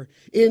speak to her,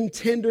 in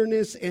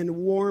tenderness and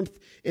warmth,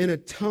 in a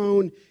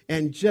tone,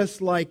 and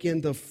just like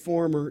in the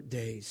former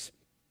days.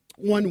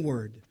 One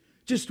word,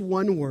 just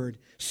one word,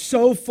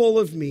 so full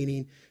of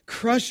meaning,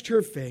 crushed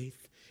her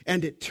faith,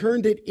 and it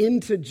turned it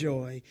into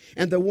joy.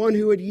 And the one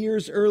who had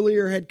years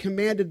earlier had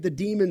commanded the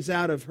demons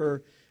out of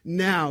her,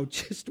 now,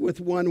 just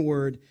with one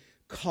word,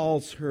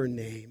 calls her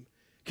name.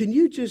 Can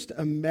you just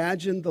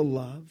imagine the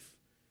love,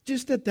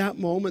 just at that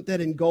moment, that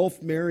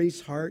engulfed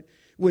Mary's heart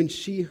when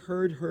she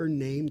heard her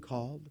name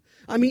called?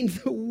 I mean,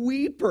 the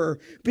weeper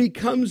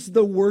becomes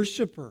the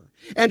worshiper,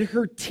 and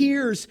her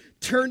tears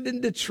turned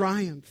into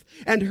triumph,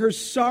 and her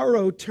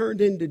sorrow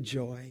turned into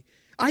joy.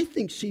 I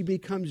think she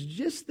becomes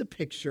just the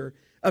picture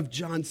of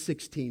John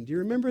 16. Do you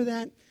remember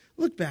that?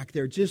 Look back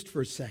there just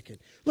for a second.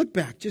 Look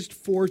back just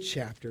 4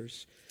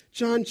 chapters.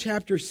 John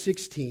chapter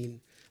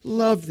 16.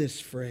 Love this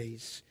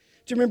phrase.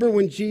 Do you remember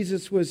when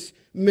Jesus was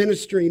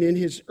ministering in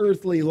his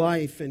earthly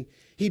life and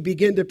he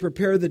began to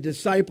prepare the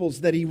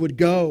disciples that he would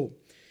go?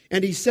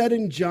 And he said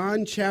in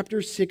John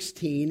chapter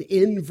 16,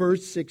 in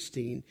verse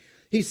 16,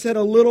 he said,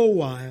 "A little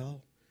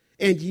while,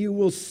 and you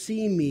will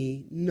see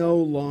me no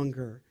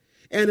longer.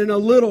 And in a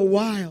little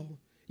while,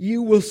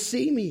 you will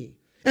see me."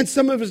 And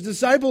some of his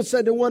disciples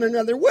said to one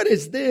another, "What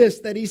is this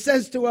that he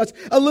says to us,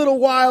 a little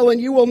while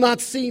and you will not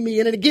see me,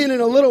 and again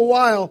in a little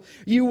while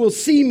you will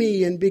see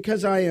me, and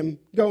because I am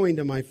going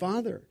to my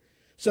Father?"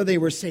 So they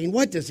were saying,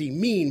 "What does he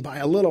mean by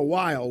a little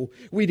while?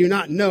 We do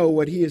not know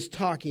what he is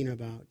talking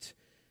about."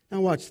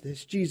 Now watch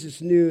this. Jesus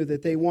knew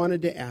that they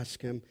wanted to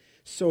ask him,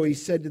 so he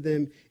said to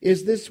them,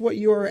 "Is this what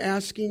you are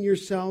asking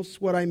yourselves,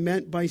 what I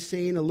meant by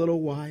saying a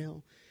little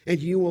while, and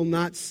you will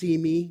not see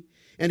me?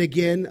 And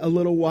again, a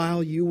little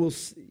while you will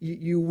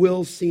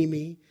see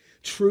me.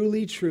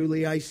 Truly,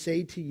 truly, I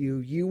say to you,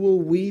 you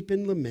will weep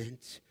and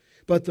lament,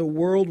 but the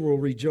world will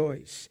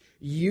rejoice.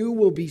 You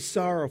will be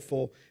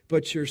sorrowful,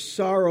 but your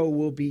sorrow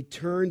will be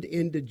turned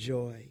into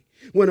joy.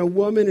 When a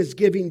woman is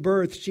giving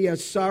birth, she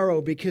has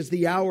sorrow because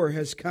the hour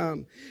has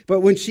come. But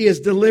when she has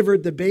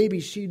delivered the baby,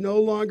 she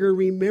no longer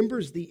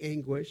remembers the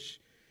anguish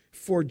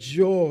for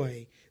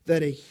joy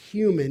that a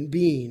human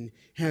being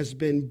has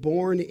been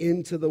born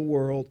into the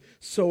world.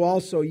 So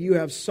also you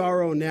have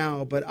sorrow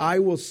now, but I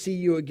will see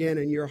you again,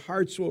 and your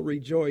hearts will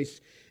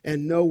rejoice,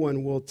 and no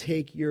one will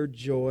take your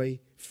joy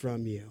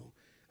from you."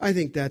 I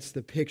think that's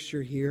the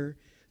picture here.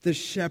 The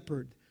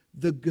shepherd,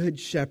 the good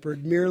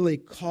shepherd, merely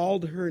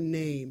called her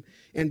name,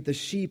 and the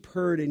sheep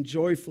heard and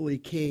joyfully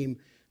came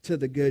to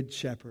the good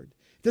shepherd.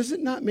 Does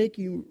it not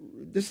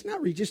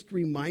just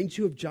remind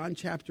you of John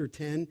chapter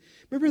 10?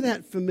 Remember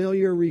that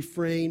familiar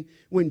refrain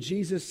when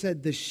Jesus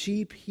said, "The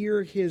sheep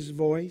hear his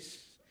voice,"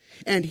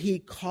 and he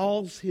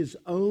calls his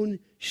own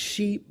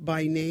sheep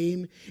by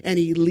name, and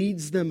he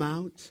leads them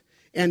out,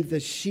 and the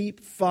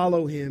sheep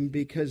follow him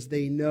because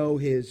they know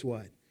his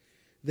what?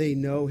 They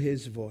know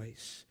his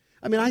voice.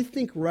 I mean, I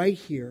think right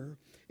here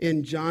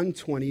in John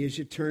 20, as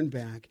you turn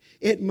back,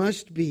 it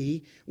must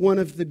be one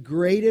of the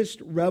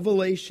greatest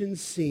revelation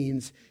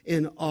scenes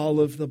in all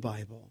of the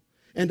Bible.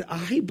 And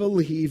I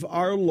believe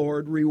our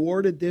Lord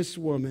rewarded this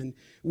woman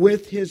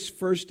with his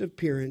first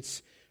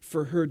appearance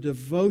for her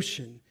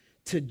devotion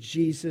to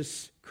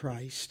Jesus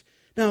Christ.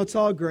 Now, it's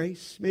all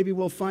grace. Maybe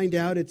we'll find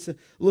out it's a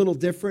little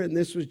different, and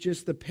this was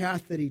just the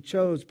path that he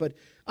chose. But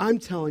I'm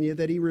telling you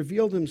that he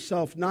revealed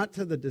himself not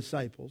to the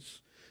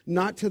disciples,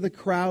 not to the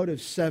crowd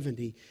of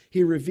 70.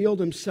 He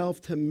revealed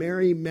himself to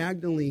Mary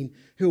Magdalene,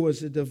 who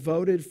was a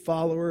devoted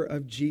follower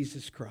of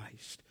Jesus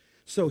Christ.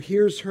 So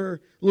here's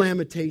her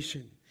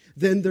lamentation.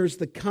 Then there's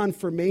the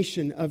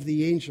confirmation of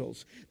the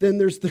angels. Then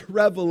there's the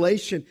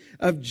revelation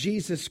of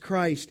Jesus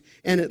Christ.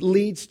 And it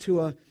leads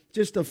to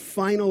just a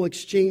final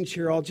exchange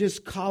here. I'll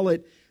just call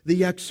it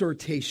the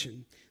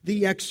exhortation.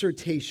 The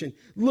exhortation.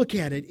 Look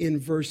at it in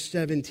verse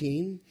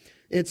 17.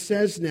 It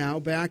says now,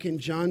 back in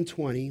John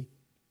 20,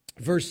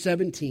 verse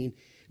 17,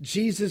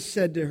 Jesus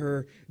said to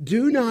her,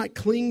 "Do not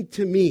cling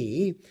to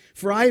me,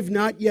 for I have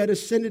not yet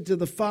ascended to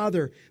the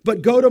Father,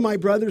 but go to my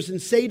brothers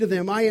and say to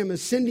them, I am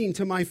ascending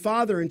to my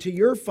Father and to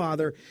your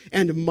Father,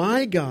 and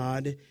my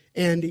God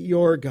and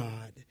your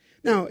God."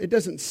 Now, it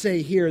doesn't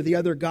say here, the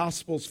other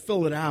Gospels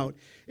fill it out.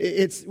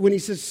 It's when he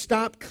says,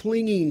 "Stop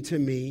clinging to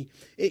me,"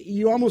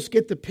 you almost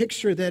get the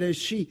picture that as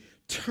she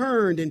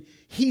turned and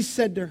he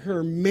said to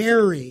her,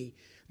 "Mary,"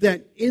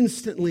 that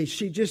instantly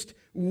she just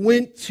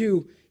went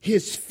to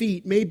his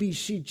feet. Maybe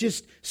she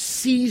just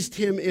seized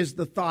him is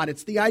the thought.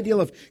 It's the idea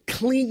of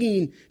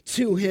clinging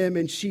to him,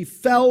 and she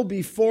fell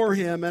before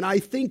him. And I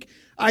think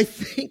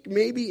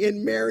maybe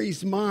in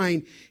Mary's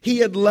mind, he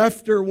had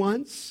left her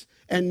once,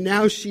 and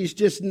now she's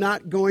just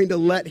not going to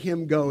let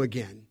him go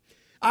again.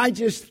 I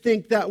just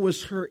think that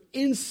was her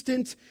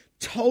instant,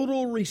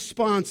 total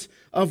response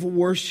of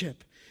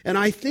worship. And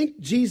I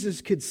think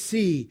Jesus could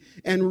see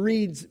and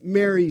read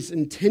Mary's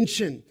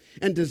intention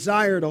and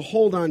desire to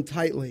hold on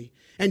tightly.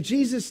 And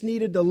Jesus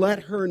needed to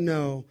let her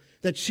know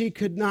that she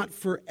could not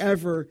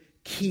forever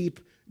keep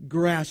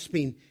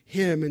grasping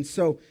him. And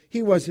so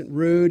he wasn't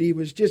rude. He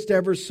was just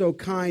ever so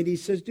kind. He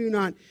says, do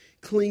not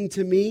cling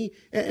to me.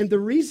 And the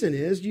reason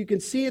is, you can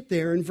see it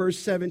there in verse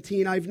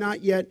 17, I've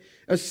not yet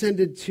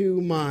ascended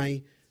to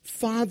my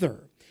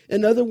Father.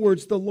 In other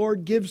words, the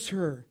Lord gives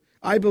her,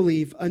 I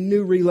believe, a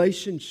new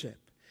relationship.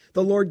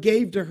 The Lord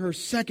gave to her,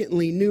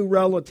 secondly, new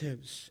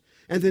relatives.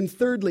 And then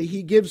thirdly,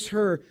 he gives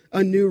her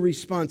a new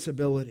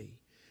responsibility.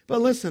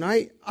 But listen,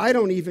 I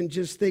don't even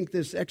just think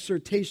this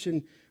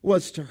exhortation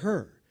was to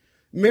her.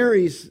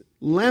 Mary's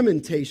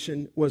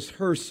lamentation was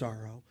her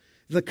sorrow.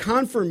 The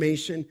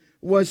confirmation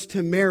was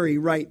to Mary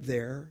right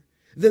there.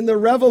 Then the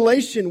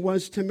revelation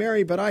was to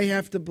Mary, but I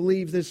have to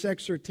believe this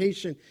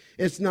exhortation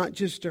is not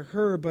just to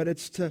her, but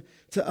it's to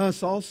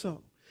us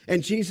also.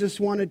 And Jesus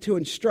wanted to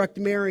instruct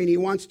Mary, and he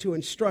wants to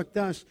instruct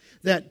us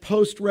that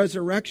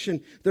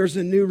post-resurrection, there's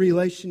a new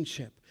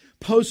relationship.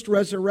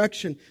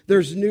 Post-resurrection,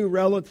 there's new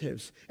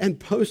relatives. And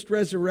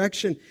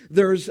post-resurrection,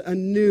 there's a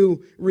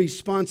new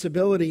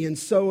responsibility. And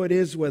so it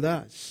is with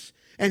us.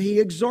 And he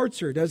exhorts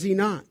her, does he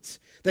not?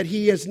 That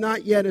he has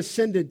not yet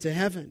ascended to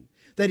heaven.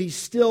 That he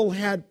still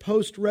had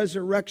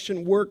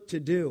post-resurrection work to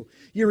do.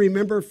 You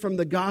remember from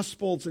the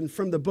Gospels and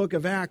from the book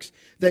of Acts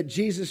that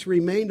Jesus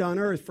remained on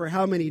earth for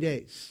how many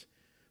days?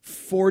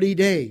 40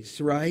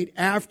 days, right?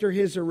 After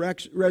his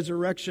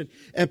resurrection,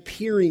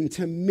 appearing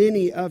to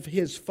many of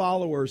his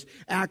followers.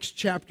 Acts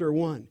chapter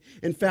 1.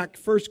 In fact,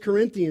 1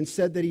 Corinthians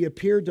said that he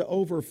appeared to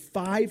over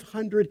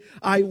 500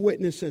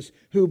 eyewitnesses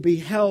who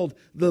beheld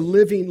the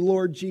living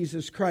Lord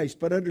Jesus Christ.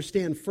 But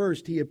understand,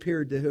 first he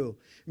appeared to who?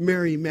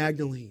 Mary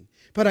Magdalene.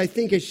 But I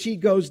think as she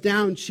goes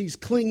down, she's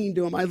clinging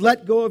to him. I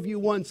let go of you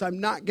once. I'm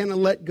not going to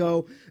let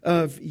go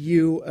of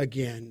you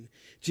again.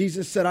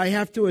 Jesus said, I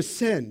have to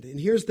ascend. And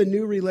here's the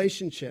new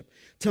relationship.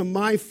 To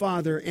my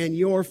Father and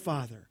your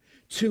Father.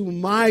 To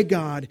my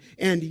God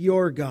and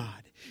your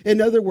God.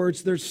 In other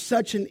words, there's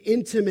such an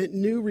intimate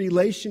new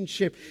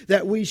relationship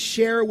that we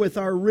share with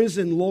our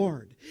risen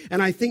Lord.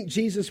 And I think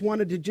Jesus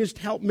wanted to just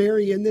help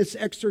Mary in this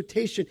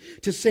exhortation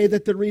to say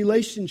that the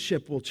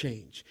relationship will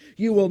change.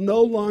 You will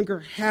no longer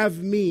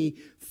have me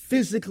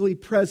physically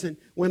present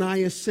when I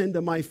ascend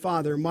to my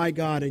Father, my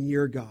God, and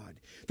your God.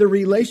 The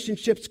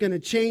relationship's going to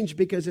change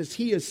because as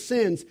he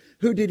ascends,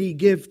 who did he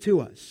give to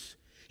us?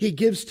 He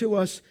gives to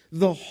us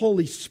the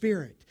Holy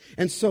Spirit.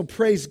 And so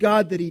praise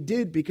God that he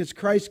did, because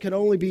Christ could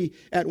only be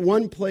at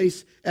one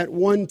place at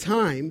one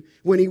time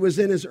when he was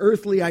in his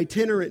earthly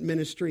itinerant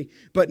ministry.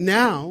 But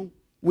now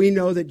we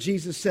know that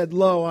Jesus said,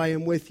 lo, I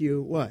am with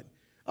you, what?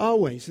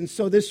 Always. And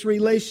so this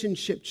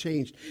relationship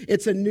changed.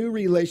 It's a new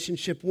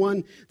relationship,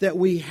 one that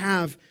we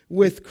have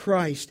with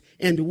Christ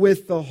and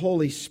with the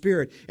Holy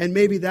Spirit. And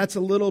maybe that's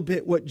a little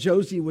bit what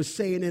Josie was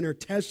saying in her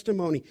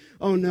testimony.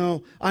 Oh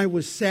no, I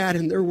was sad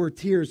and there were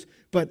tears,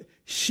 but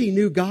she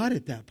knew God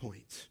at that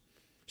point.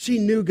 She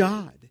knew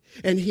God.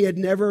 And he had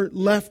never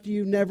left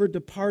you, never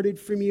departed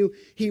from you.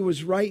 He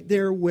was right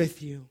there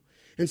with you.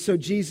 And so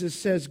Jesus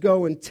says,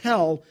 go and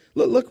tell.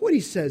 Look what he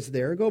says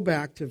there. Go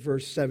back to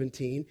verse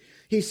 17.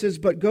 He says,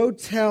 but go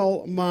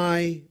tell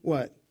my,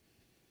 what?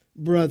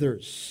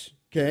 Brothers.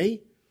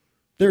 Okay?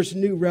 There's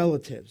new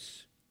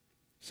relatives.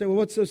 So well,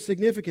 what's so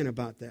significant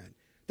about that?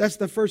 That's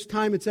the first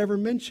time it's ever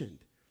mentioned.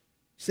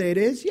 Say it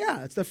is?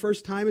 Yeah, it's the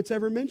first time it's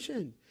ever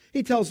mentioned.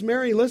 He tells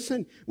Mary,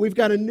 listen, we've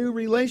got a new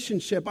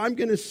relationship. I'm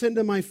going to send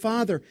to my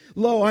Father.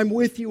 Lo, I'm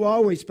with you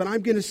always, but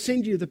I'm going to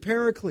send you the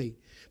Paraclete.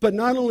 But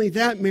not only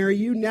that, Mary,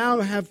 you now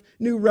have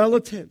new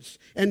relatives.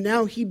 And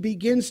now he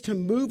begins to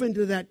move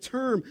into that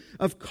term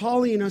of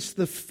calling us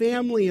the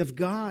family of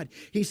God.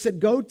 He said,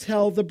 go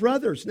tell the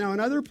brothers. Now,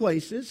 in other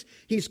places,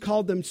 he's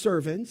called them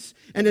servants.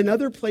 And in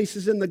other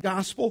places in the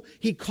gospel,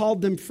 he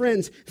called them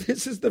friends.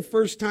 This is the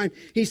first time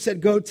he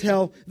said, go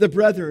tell the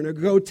brethren, or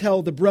go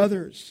tell the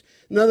brothers.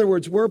 In other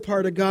words, we're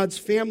part of God's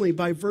family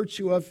by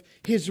virtue of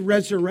his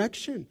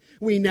resurrection.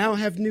 We now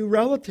have new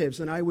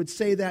relatives, and I would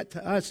say that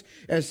to us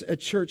as a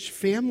church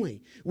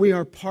family. We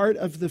are part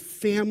of the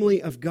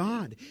family of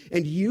God,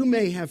 and you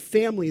may have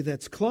family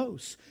that's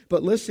close,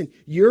 but listen,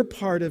 you're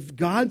part of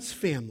God's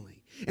family.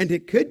 And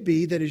it could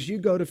be that as you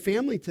go to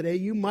family today,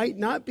 you might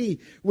not be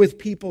with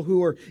people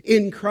who are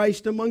in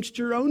Christ amongst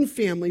your own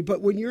family,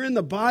 but when you're in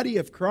the body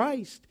of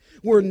Christ,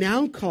 we're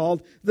now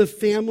called the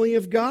family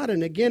of God.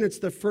 And again, it's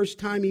the first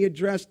time he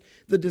addressed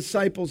the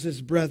disciples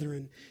as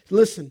brethren.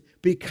 Listen,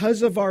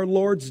 because of our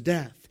Lord's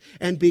death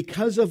and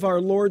because of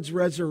our Lord's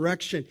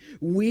resurrection,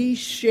 we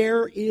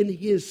share in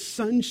his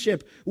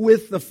sonship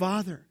with the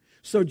Father.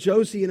 So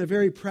Josie, in a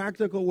very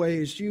practical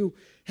way, as you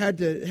had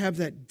to have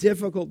that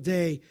difficult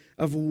day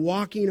of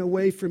walking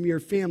away from your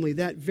family,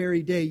 that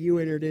very day you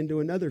entered into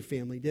another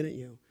family, didn't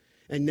you?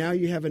 And now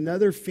you have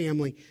another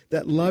family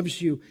that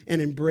loves you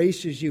and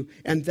embraces you.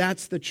 And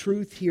that's the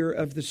truth here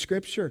of the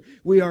Scripture.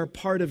 We are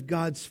part of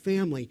God's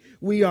family.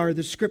 We are,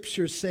 the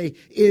Scriptures say,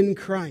 in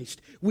Christ.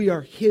 We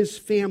are his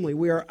family.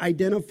 We are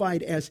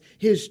identified as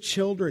his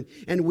children.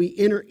 And we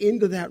enter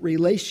into that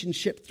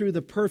relationship through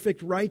the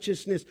perfect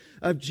righteousness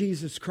of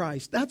Jesus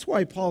Christ. That's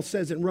why Paul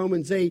says in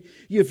Romans 8,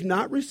 you've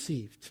not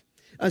received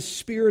a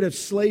spirit of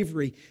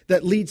slavery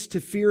that leads to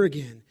fear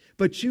again.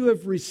 But you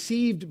have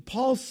received,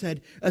 Paul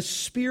said, a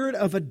spirit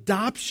of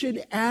adoption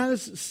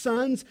as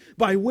sons,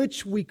 by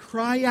which we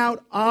cry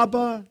out,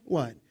 Abba,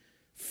 what?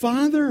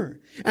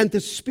 Father. And the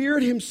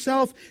Spirit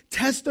himself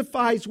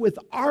testifies with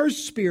our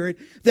spirit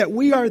that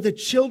we are the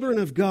children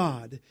of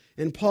God.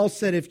 And Paul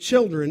said, if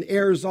children,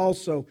 heirs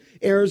also,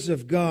 heirs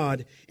of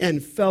God,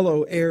 and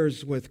fellow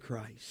heirs with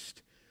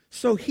Christ.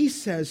 So he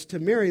says to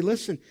Mary,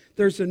 listen,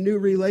 there's a new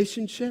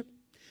relationship.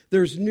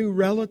 There's new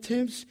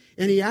relatives.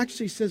 And he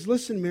actually says,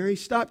 listen, Mary,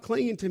 stop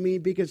clinging to me,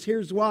 because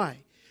here's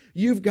why.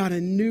 You've got a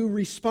new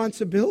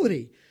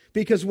responsibility.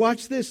 Because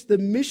watch this, the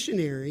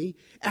missionary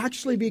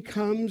actually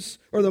becomes,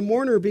 or the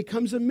mourner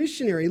becomes a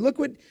missionary. Look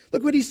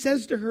what he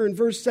says to her in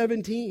verse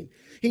 17.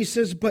 He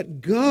says,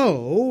 but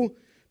go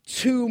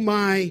to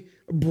my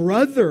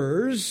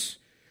brothers,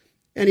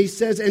 and he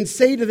says, and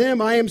say to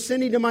them, I am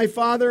sending to my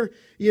Father,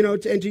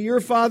 and to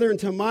your Father, and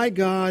to my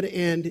God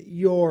and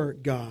your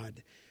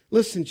God.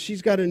 Listen,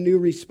 she's got a new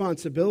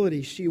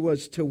responsibility. She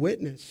was to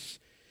witness.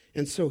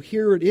 And so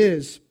here it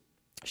is.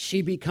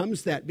 She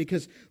becomes that,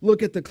 because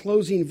look at the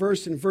closing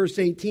verse in verse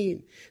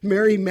 18.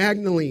 Mary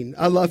Magdalene,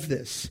 I love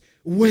this,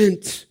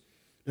 went.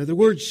 In other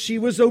words, she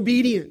was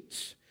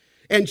obedient.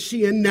 And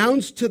she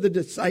announced to the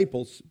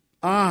disciples,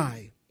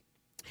 I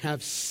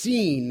have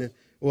seen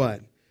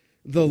what?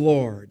 The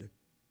Lord.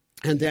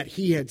 And that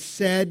he had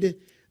said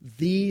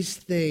these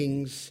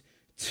things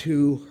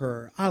to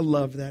her. I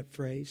love that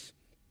phrase.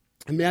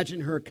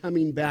 Imagine her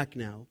coming back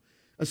now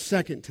a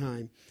second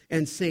time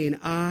and saying,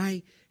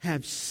 I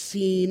have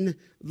seen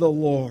the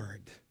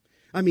Lord.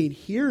 I mean,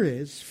 here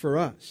is for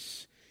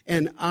us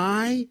an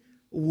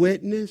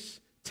eyewitness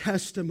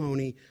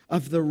testimony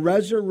of the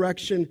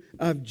resurrection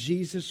of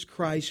Jesus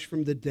Christ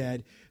from the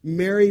dead.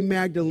 Mary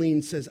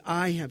Magdalene says,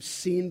 I have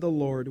seen the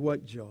Lord.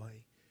 What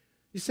joy.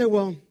 You say,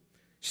 well,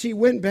 she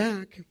went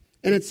back,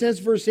 and it says,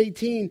 verse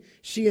 18,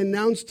 she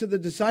announced to the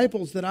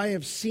disciples that I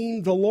have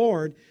seen the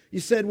Lord. You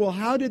said, well,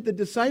 how did the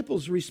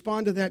disciples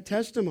respond to that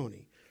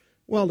testimony?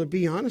 Well, to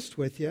be honest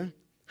with you,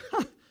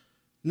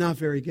 not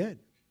very good.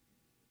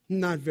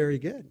 Not very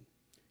good.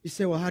 You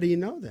say, well, how do you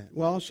know that?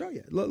 Well, I'll show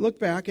you. Look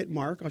back at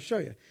Mark. I'll show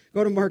you.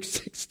 Go to Mark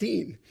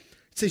 16.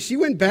 So she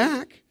went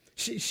back.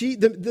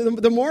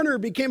 The mourner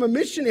became a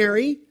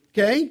missionary,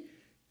 okay?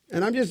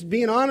 And I'm just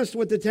being honest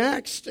with the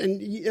text.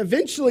 And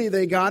eventually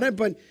they got it,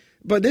 but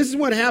this is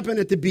what happened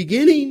at the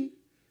beginning.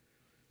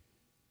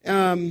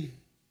 Let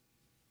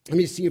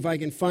me see if I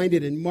can find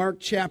it in Mark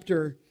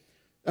chapter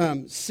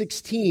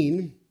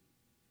 16.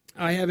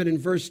 I have it in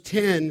verse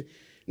 10.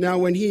 Now,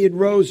 when he had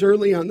rose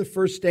early on the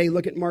first day,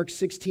 look at Mark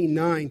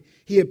 16:9.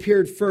 He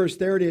appeared first,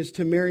 there it is,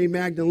 to Mary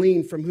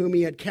Magdalene, from whom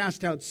he had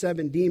cast out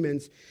 7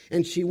 demons.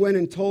 And she went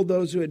and told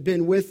those who had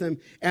been with him,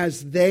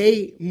 as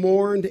they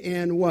mourned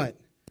and what?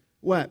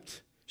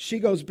 Wept. She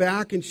goes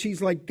back and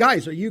she's like,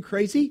 guys, are you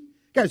crazy?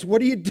 Guys,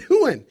 what are you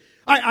doing?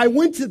 I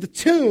went to the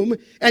tomb,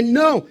 and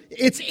no,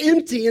 it's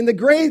empty, and the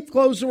grave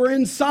clothes were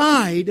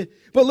inside.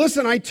 But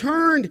listen, I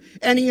turned,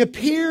 and he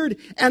appeared,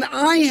 and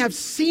I have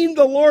seen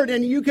the Lord.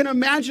 And you can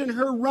imagine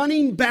her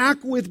running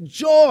back with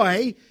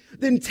joy,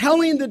 then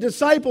telling the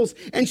disciples,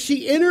 and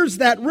she enters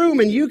that room,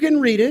 and you can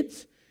read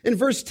it in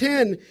verse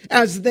 10,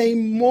 as they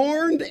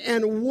mourned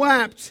and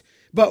wept.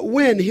 But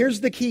when,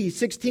 here's the key,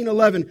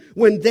 16:11,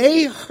 when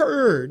they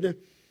heard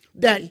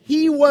that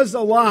he was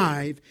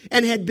alive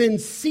and had been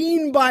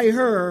seen by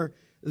her,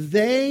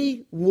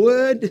 they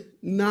would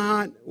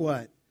not,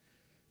 what?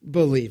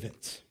 Believe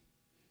it.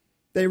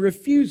 They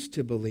refused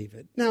to believe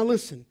it. Now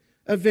listen,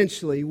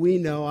 eventually we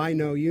know, I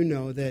know, you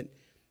know that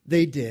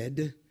they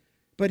did.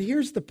 But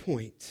here's the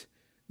point.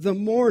 The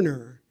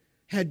mourner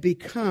had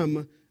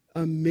become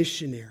a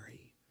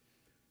missionary.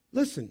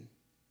 Listen,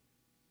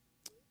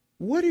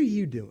 what are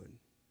you doing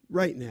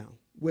right now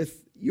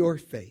with your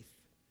faith?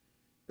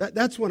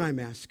 That's what I'm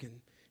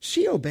asking.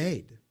 She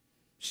obeyed.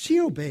 She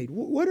obeyed.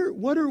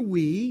 What are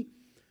we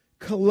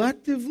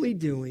collectively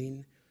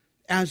doing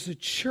as a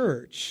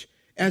church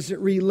as it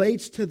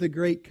relates to the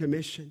Great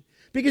Commission?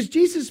 Because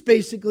Jesus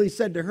basically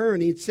said to her,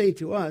 and he'd say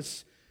to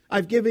us,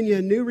 I've given you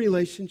a new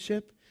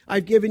relationship,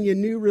 I've given you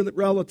new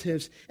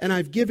relatives, and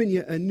I've given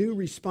you a new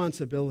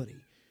responsibility.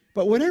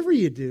 But whatever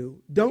you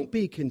do, don't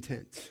be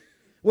content.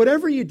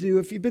 Whatever you do,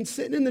 if you've been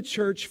sitting in the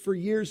church for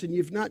years and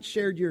you've not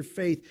shared your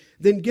faith,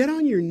 then get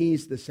on your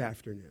knees this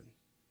afternoon.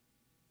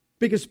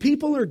 Because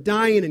people are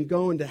dying and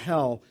going to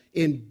hell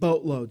in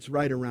boatloads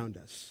right around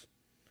us.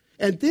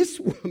 And this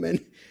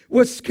woman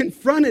was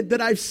confronted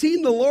that I've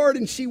seen the Lord,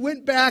 and she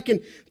went back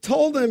and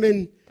told him,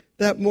 and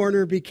that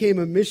mourner became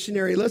a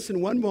missionary.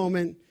 Listen, one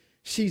moment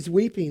she's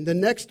weeping. The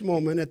next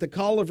moment, at the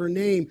call of her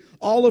name,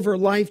 all of her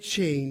life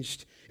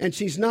changed. And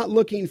she's not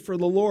looking for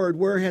the Lord.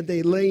 Where had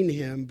they lain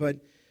him? But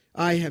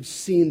I have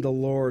seen the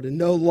Lord. And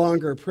no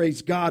longer,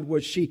 praise God,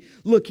 was she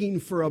looking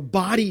for a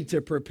body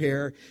to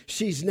prepare.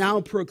 She's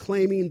now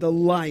proclaiming the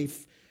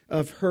life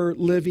of her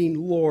living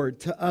Lord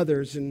to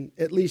others. And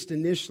at least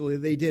initially,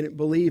 they didn't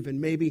believe.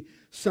 And maybe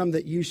some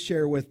that you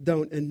share with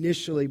don't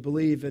initially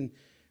believe. And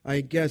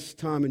I guess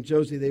Tom and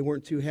Josie, they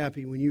weren't too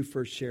happy when you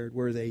first shared,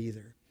 were they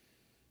either?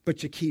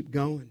 But you keep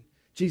going.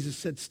 Jesus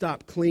said,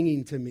 stop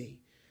clinging to me.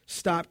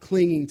 Stop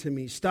clinging to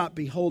me. Stop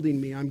beholding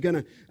me. I'm going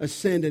to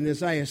ascend, and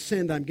as I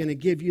ascend, I'm going to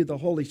give you the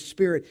Holy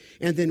Spirit.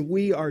 And then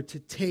we are to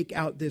take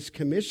out this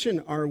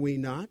commission, are we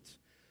not?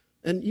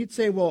 And you'd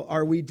say, well,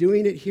 are we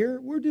doing it here?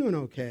 We're doing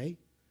okay.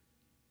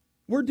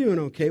 We're doing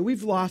okay.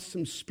 We've lost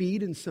some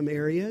speed in some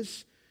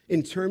areas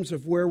in terms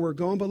of where we're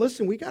going. But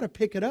listen, we got to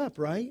pick it up,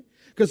 right?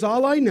 Because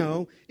all I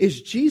know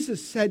is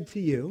Jesus said to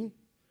you,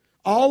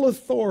 all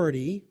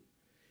authority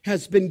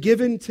has been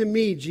given to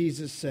me,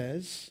 Jesus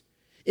says,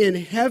 in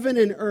heaven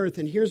and earth.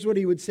 And here's what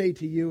he would say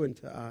to you and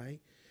to I.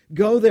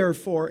 Go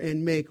therefore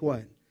and make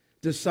what?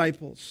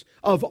 Disciples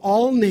of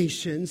all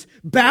nations,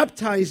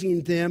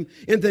 baptizing them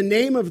in the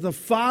name of the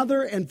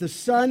Father and the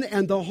Son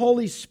and the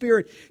Holy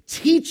Spirit,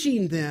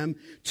 teaching them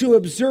to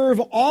observe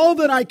all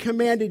that I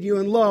commanded you.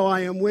 And lo,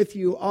 I am with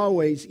you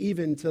always,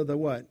 even to the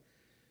what?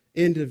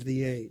 End of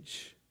the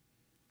age.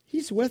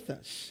 He's with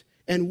us,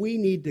 and we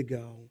need to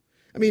go.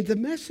 I mean, the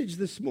message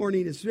this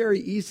morning is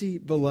very easy,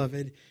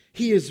 beloved.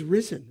 He is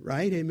risen,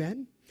 right?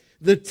 Amen?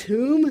 The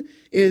tomb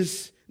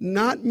is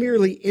not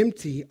merely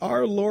empty.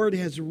 Our Lord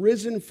has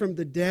risen from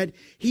the dead.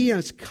 He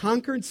has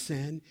conquered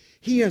sin.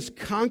 He has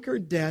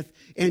conquered death.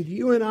 And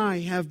you and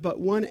I have but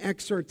one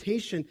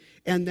exhortation,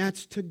 and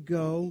that's to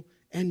go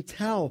and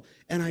tell.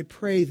 And I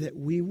pray that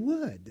we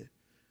would.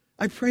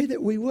 I pray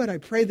that we would. I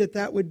pray that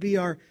that would be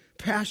our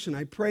passion.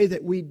 I pray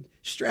that we'd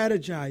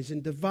strategize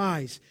and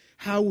devise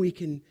how we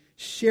can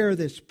share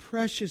this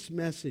precious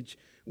message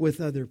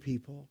with other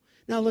people.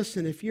 Now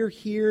listen, if you're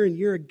here and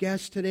you're a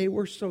guest today,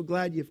 we're so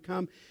glad you've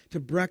come to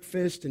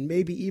breakfast and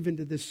maybe even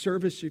to this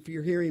service if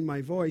you're hearing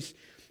my voice.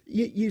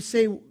 You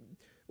say, well,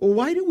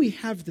 why do we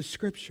have the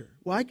Scripture?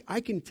 Well,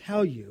 I can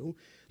tell you,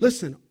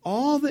 listen,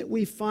 all that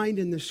we find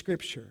in the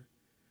Scripture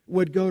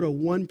would go to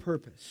one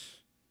purpose.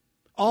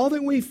 All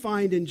that we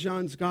find in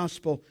John's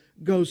Gospel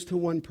goes to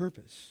one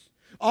purpose.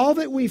 All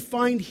that we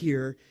find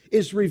here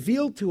is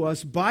revealed to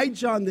us by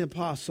John the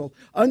Apostle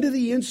under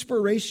the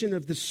inspiration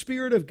of the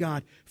Spirit of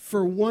God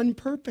for one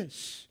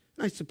purpose.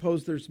 I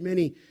suppose there's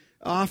many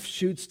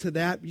offshoots to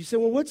that. You say,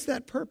 well, what's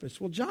that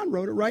purpose? Well, John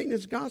wrote it right in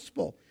his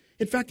Gospel.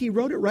 In fact, he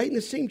wrote it right in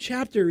the same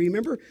chapter.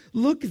 Remember,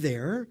 look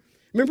there.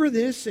 Remember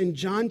this in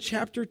John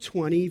chapter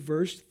 20,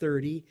 verse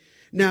 30.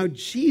 Now,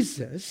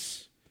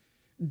 Jesus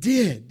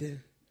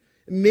did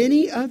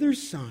many other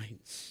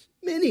signs,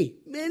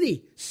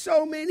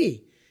 so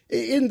many,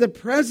 in the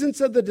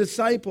presence of the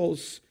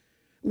disciples,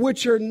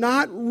 which are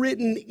not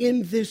written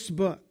in this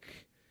book.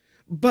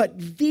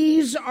 But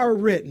these are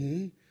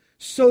written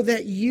so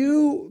that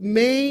you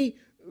may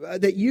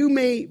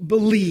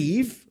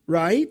believe,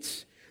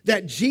 right,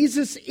 that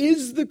Jesus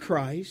is the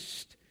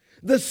Christ,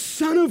 the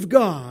Son of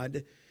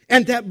God,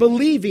 and that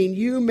believing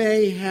you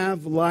may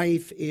have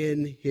life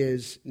in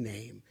his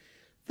name.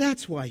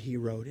 That's why he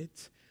wrote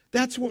it.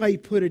 That's why he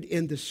put it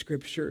in the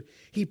Scripture.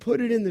 He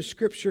put it in the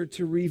Scripture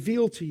to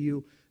reveal to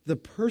you the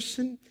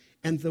person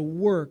and the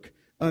work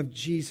of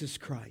Jesus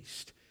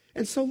Christ.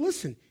 And so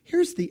listen,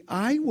 here's the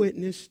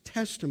eyewitness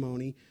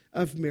testimony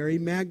of Mary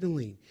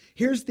Magdalene.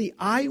 Here's the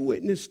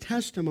eyewitness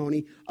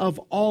testimony of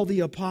all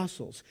the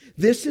apostles.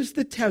 This is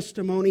the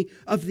testimony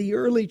of the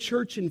early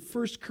church in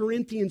 1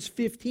 Corinthians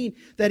 15,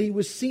 that he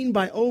was seen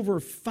by over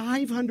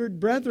 500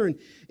 brethren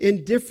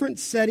in different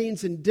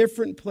settings and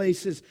different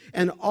places.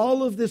 And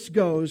all of this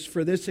goes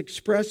for this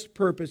expressed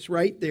purpose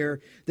right there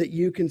that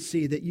you can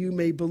see, that you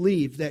may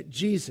believe that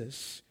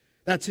Jesus,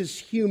 that's his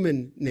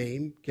human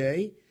name,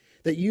 okay?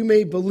 That you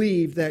may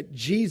believe that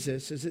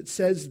Jesus, as it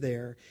says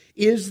there,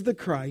 is the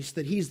Christ,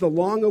 that he's the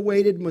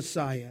long-awaited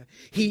Messiah.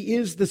 He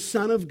is the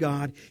Son of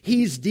God.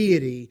 He's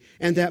deity.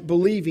 And that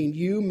believing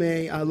you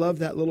may, I love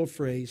that little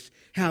phrase,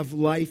 have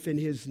life in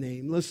his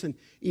name. Listen,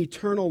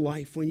 eternal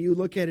life, when you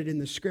look at it in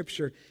the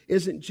Scripture,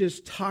 isn't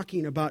just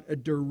talking about a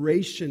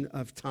duration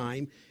of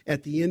time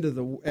at the end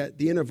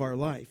of our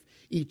life.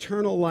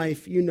 Eternal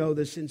life, you know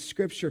this in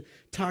Scripture,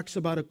 talks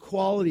about a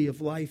quality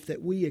of life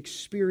that we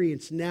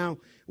experience now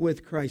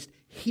with Christ.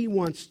 He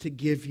wants to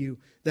give you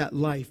that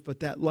life,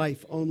 but that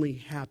life only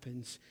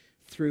happens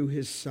through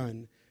his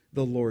Son,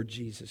 the Lord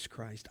Jesus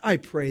Christ. I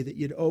pray that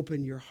you'd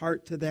open your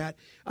heart to that.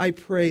 I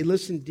pray,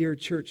 listen, dear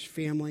church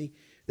family,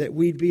 that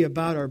we'd be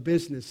about our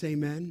business,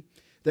 amen?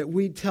 That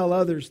we'd tell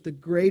others the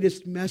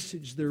greatest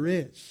message there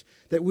is,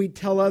 that we'd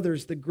tell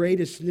others the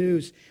greatest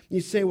news.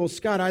 You say, well,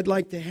 Scott, I'd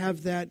like to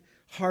have that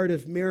heart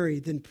of Mary.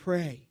 Then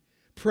pray.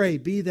 Pray,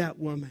 be that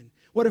woman.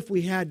 What if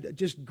we had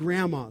just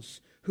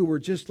grandmas who were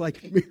just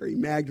like Mary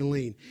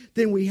Magdalene?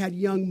 Then we had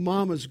young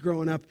mamas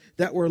growing up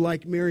that were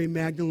like Mary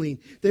Magdalene.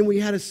 Then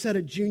we had a set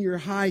of junior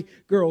high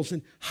girls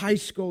and high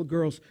school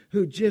girls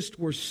who just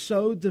were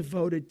so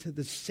devoted to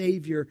the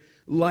Savior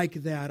like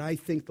that. I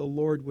think the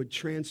Lord would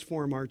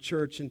transform our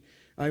church, and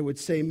I would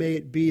say, may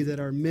it be that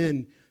our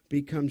men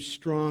become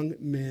strong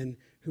men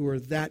who are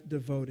that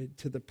devoted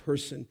to the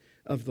person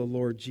of the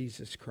Lord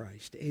Jesus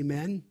Christ.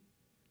 Amen?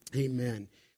 Amen.